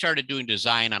we started doing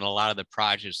design on a lot of the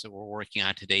projects that we're working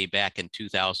on today back in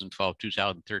 2012,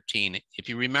 2013. If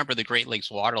you remember, the Great Lakes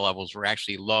water levels were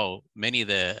actually low. Many of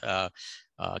the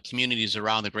communities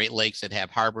around the Great Lakes that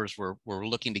have harbors were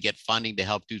looking to get funding to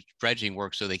help do dredging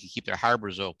work so they could keep their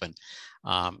harbors open.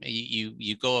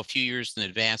 You go a few years in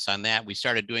advance on that. We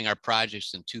started doing our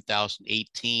projects in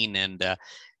 2018, and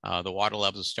the water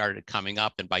levels started coming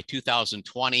up. And by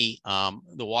 2020,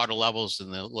 the water levels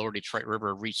in the lower Detroit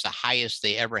River reached the highest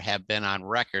they ever have been on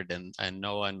record. And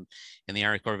NOAA and the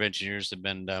Army Corps of Engineers have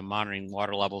been monitoring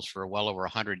water levels for well over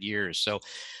 100 years. So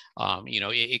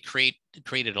it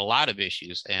created a lot of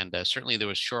issues, and certainly there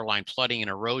was shoreline flooding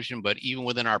and erosion, but even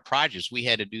within our projects, we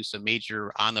had to do some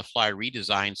major on-the-fly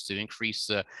redesigns to increase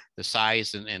the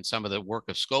size and some of the work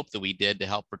of scope that we did to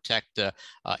help protect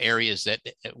areas that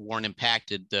weren't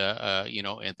impacted, at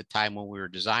the time when we were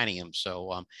designing them.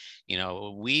 So, and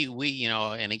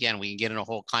again, we can get in a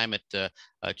whole climate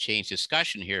change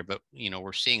discussion here, but,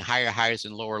 we're seeing higher highs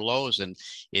and lower lows, and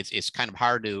it's kind of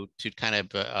hard to kind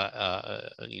of,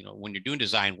 when you're doing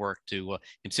design work, to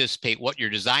anticipate what you're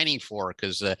designing for,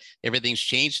 because everything's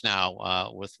changed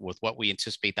now with what we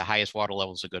anticipate the highest water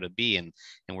levels are going to be, and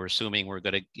we're assuming we're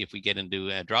going to, if we get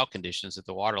into drought conditions, that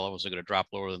the water levels are going to drop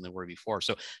lower than they were before.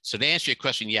 So to answer your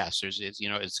question, yes,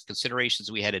 it's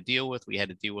considerations we had to deal with. We had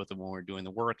to deal with them when we were doing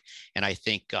the work, and I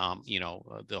think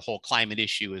the whole climate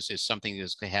issue is something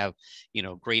that's going to have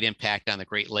great impact on the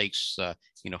Great Lakes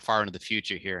far into the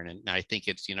future here. And I think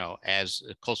it's as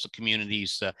coastal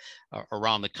communities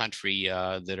around the country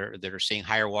that are seeing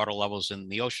higher water levels than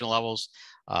the ocean levels,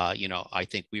 I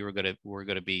think we're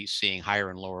going to be seeing higher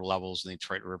and lower levels in the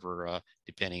Detroit River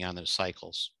depending on the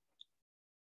cycles.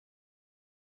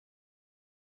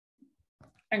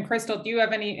 And Crystal, do you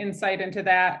have any insight into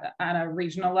that on a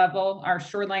regional level? Are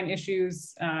shoreline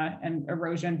issues and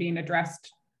erosion being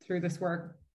addressed through this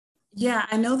work? Yeah,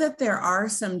 I know that there are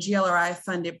some GLRI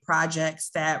funded projects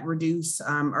that reduce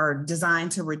or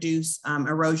designed to reduce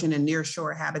erosion and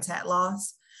nearshore habitat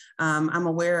loss. I'm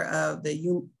aware of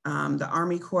the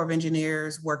Army Corps of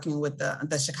Engineers working with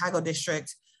the Chicago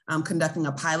District conducting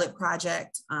a pilot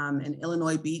project in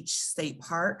Illinois Beach State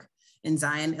Park in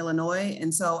Zion, Illinois.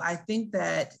 And so I think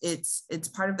that it's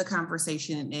part of the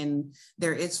conversation, and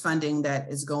there is funding that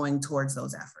is going towards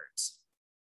those efforts.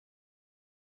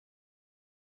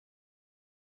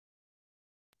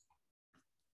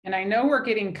 And I know we're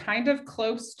getting kind of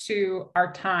close to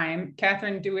our time.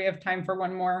 Catherine, do we have time for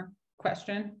one more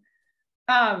question?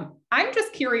 I'm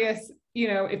just curious,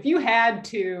 if you had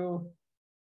to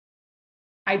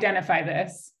identify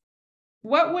this,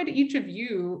 what would each of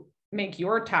you make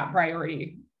your top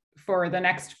priority for the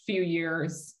next few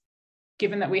years,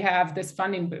 given that we have this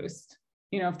funding boost?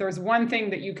 If there's one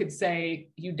thing that you could say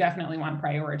you definitely want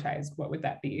prioritized, what would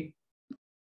that be?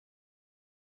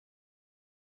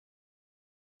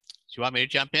 Do you want me to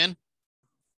jump in?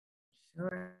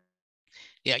 Sure.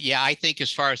 Yeah. I think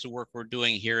as far as the work we're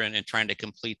doing here and trying to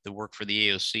complete the work for the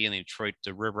AOC and the Detroit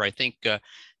River, I think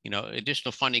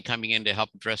additional funding coming in to help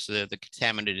address the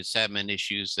contaminated sediment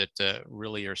issues that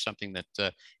really are something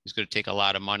that is going to take a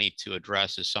lot of money to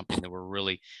address is something that would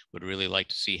really like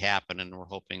to see happen, and we're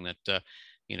hoping that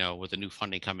with the new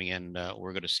funding coming in,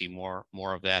 we're going to see more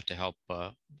of that to help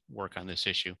work on this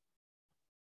issue.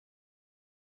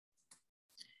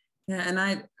 Yeah,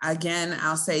 and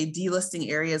I'll say delisting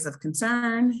areas of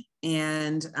concern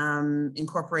and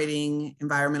incorporating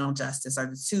environmental justice are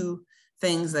the two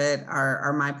things that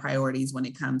are my priorities when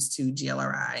it comes to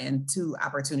GLRI, and two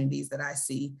opportunities that I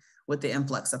see with the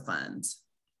influx of funds.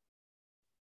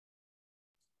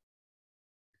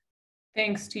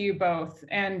 Thanks to you both.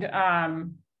 And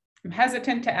I'm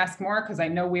hesitant to ask more because I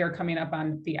know we are coming up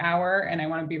on the hour and I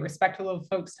want to be respectful of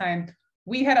folks' time.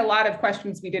 We had a lot of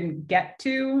questions we didn't get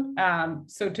to.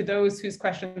 So to those whose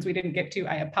questions we didn't get to,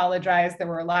 I apologize. There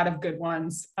were a lot of good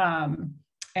ones. And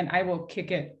I will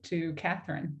kick it to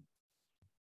Catherine.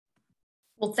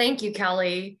 Well, thank you,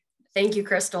 Kelly. Thank you,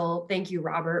 Crystal. Thank you,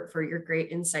 Robert, for your great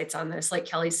insights on this. Like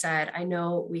Kelly said, I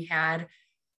know we had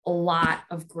a lot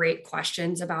of great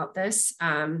questions about this.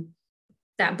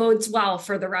 That bodes well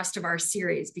for the rest of our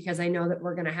series, because I know that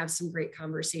we're going to have some great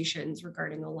conversations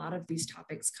regarding a lot of these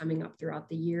topics coming up throughout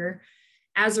the year.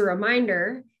 As a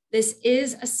reminder, this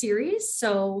is a series.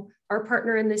 So our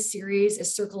partner in this series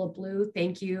is Circle of Blue.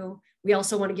 Thank you. We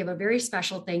also want to give a very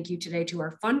special thank you today to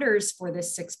our funders for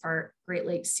this 6-part Great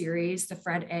Lakes series, the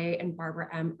Fred A. and Barbara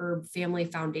M. Erb Family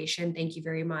Foundation. Thank you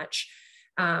very much.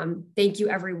 Thank you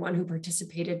everyone who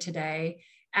participated today.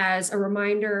 As a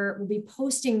reminder, we'll be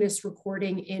posting this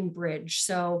recording in Bridge.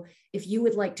 So if you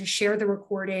would like to share the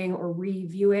recording or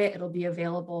review it, it'll be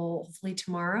available hopefully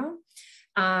tomorrow.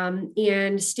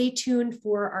 And stay tuned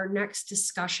for our next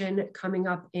discussion coming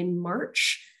up in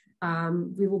March.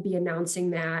 We will be announcing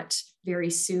that very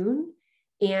soon.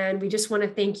 And we just want to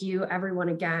thank you everyone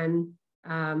again.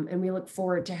 And we look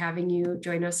forward to having you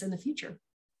join us in the future.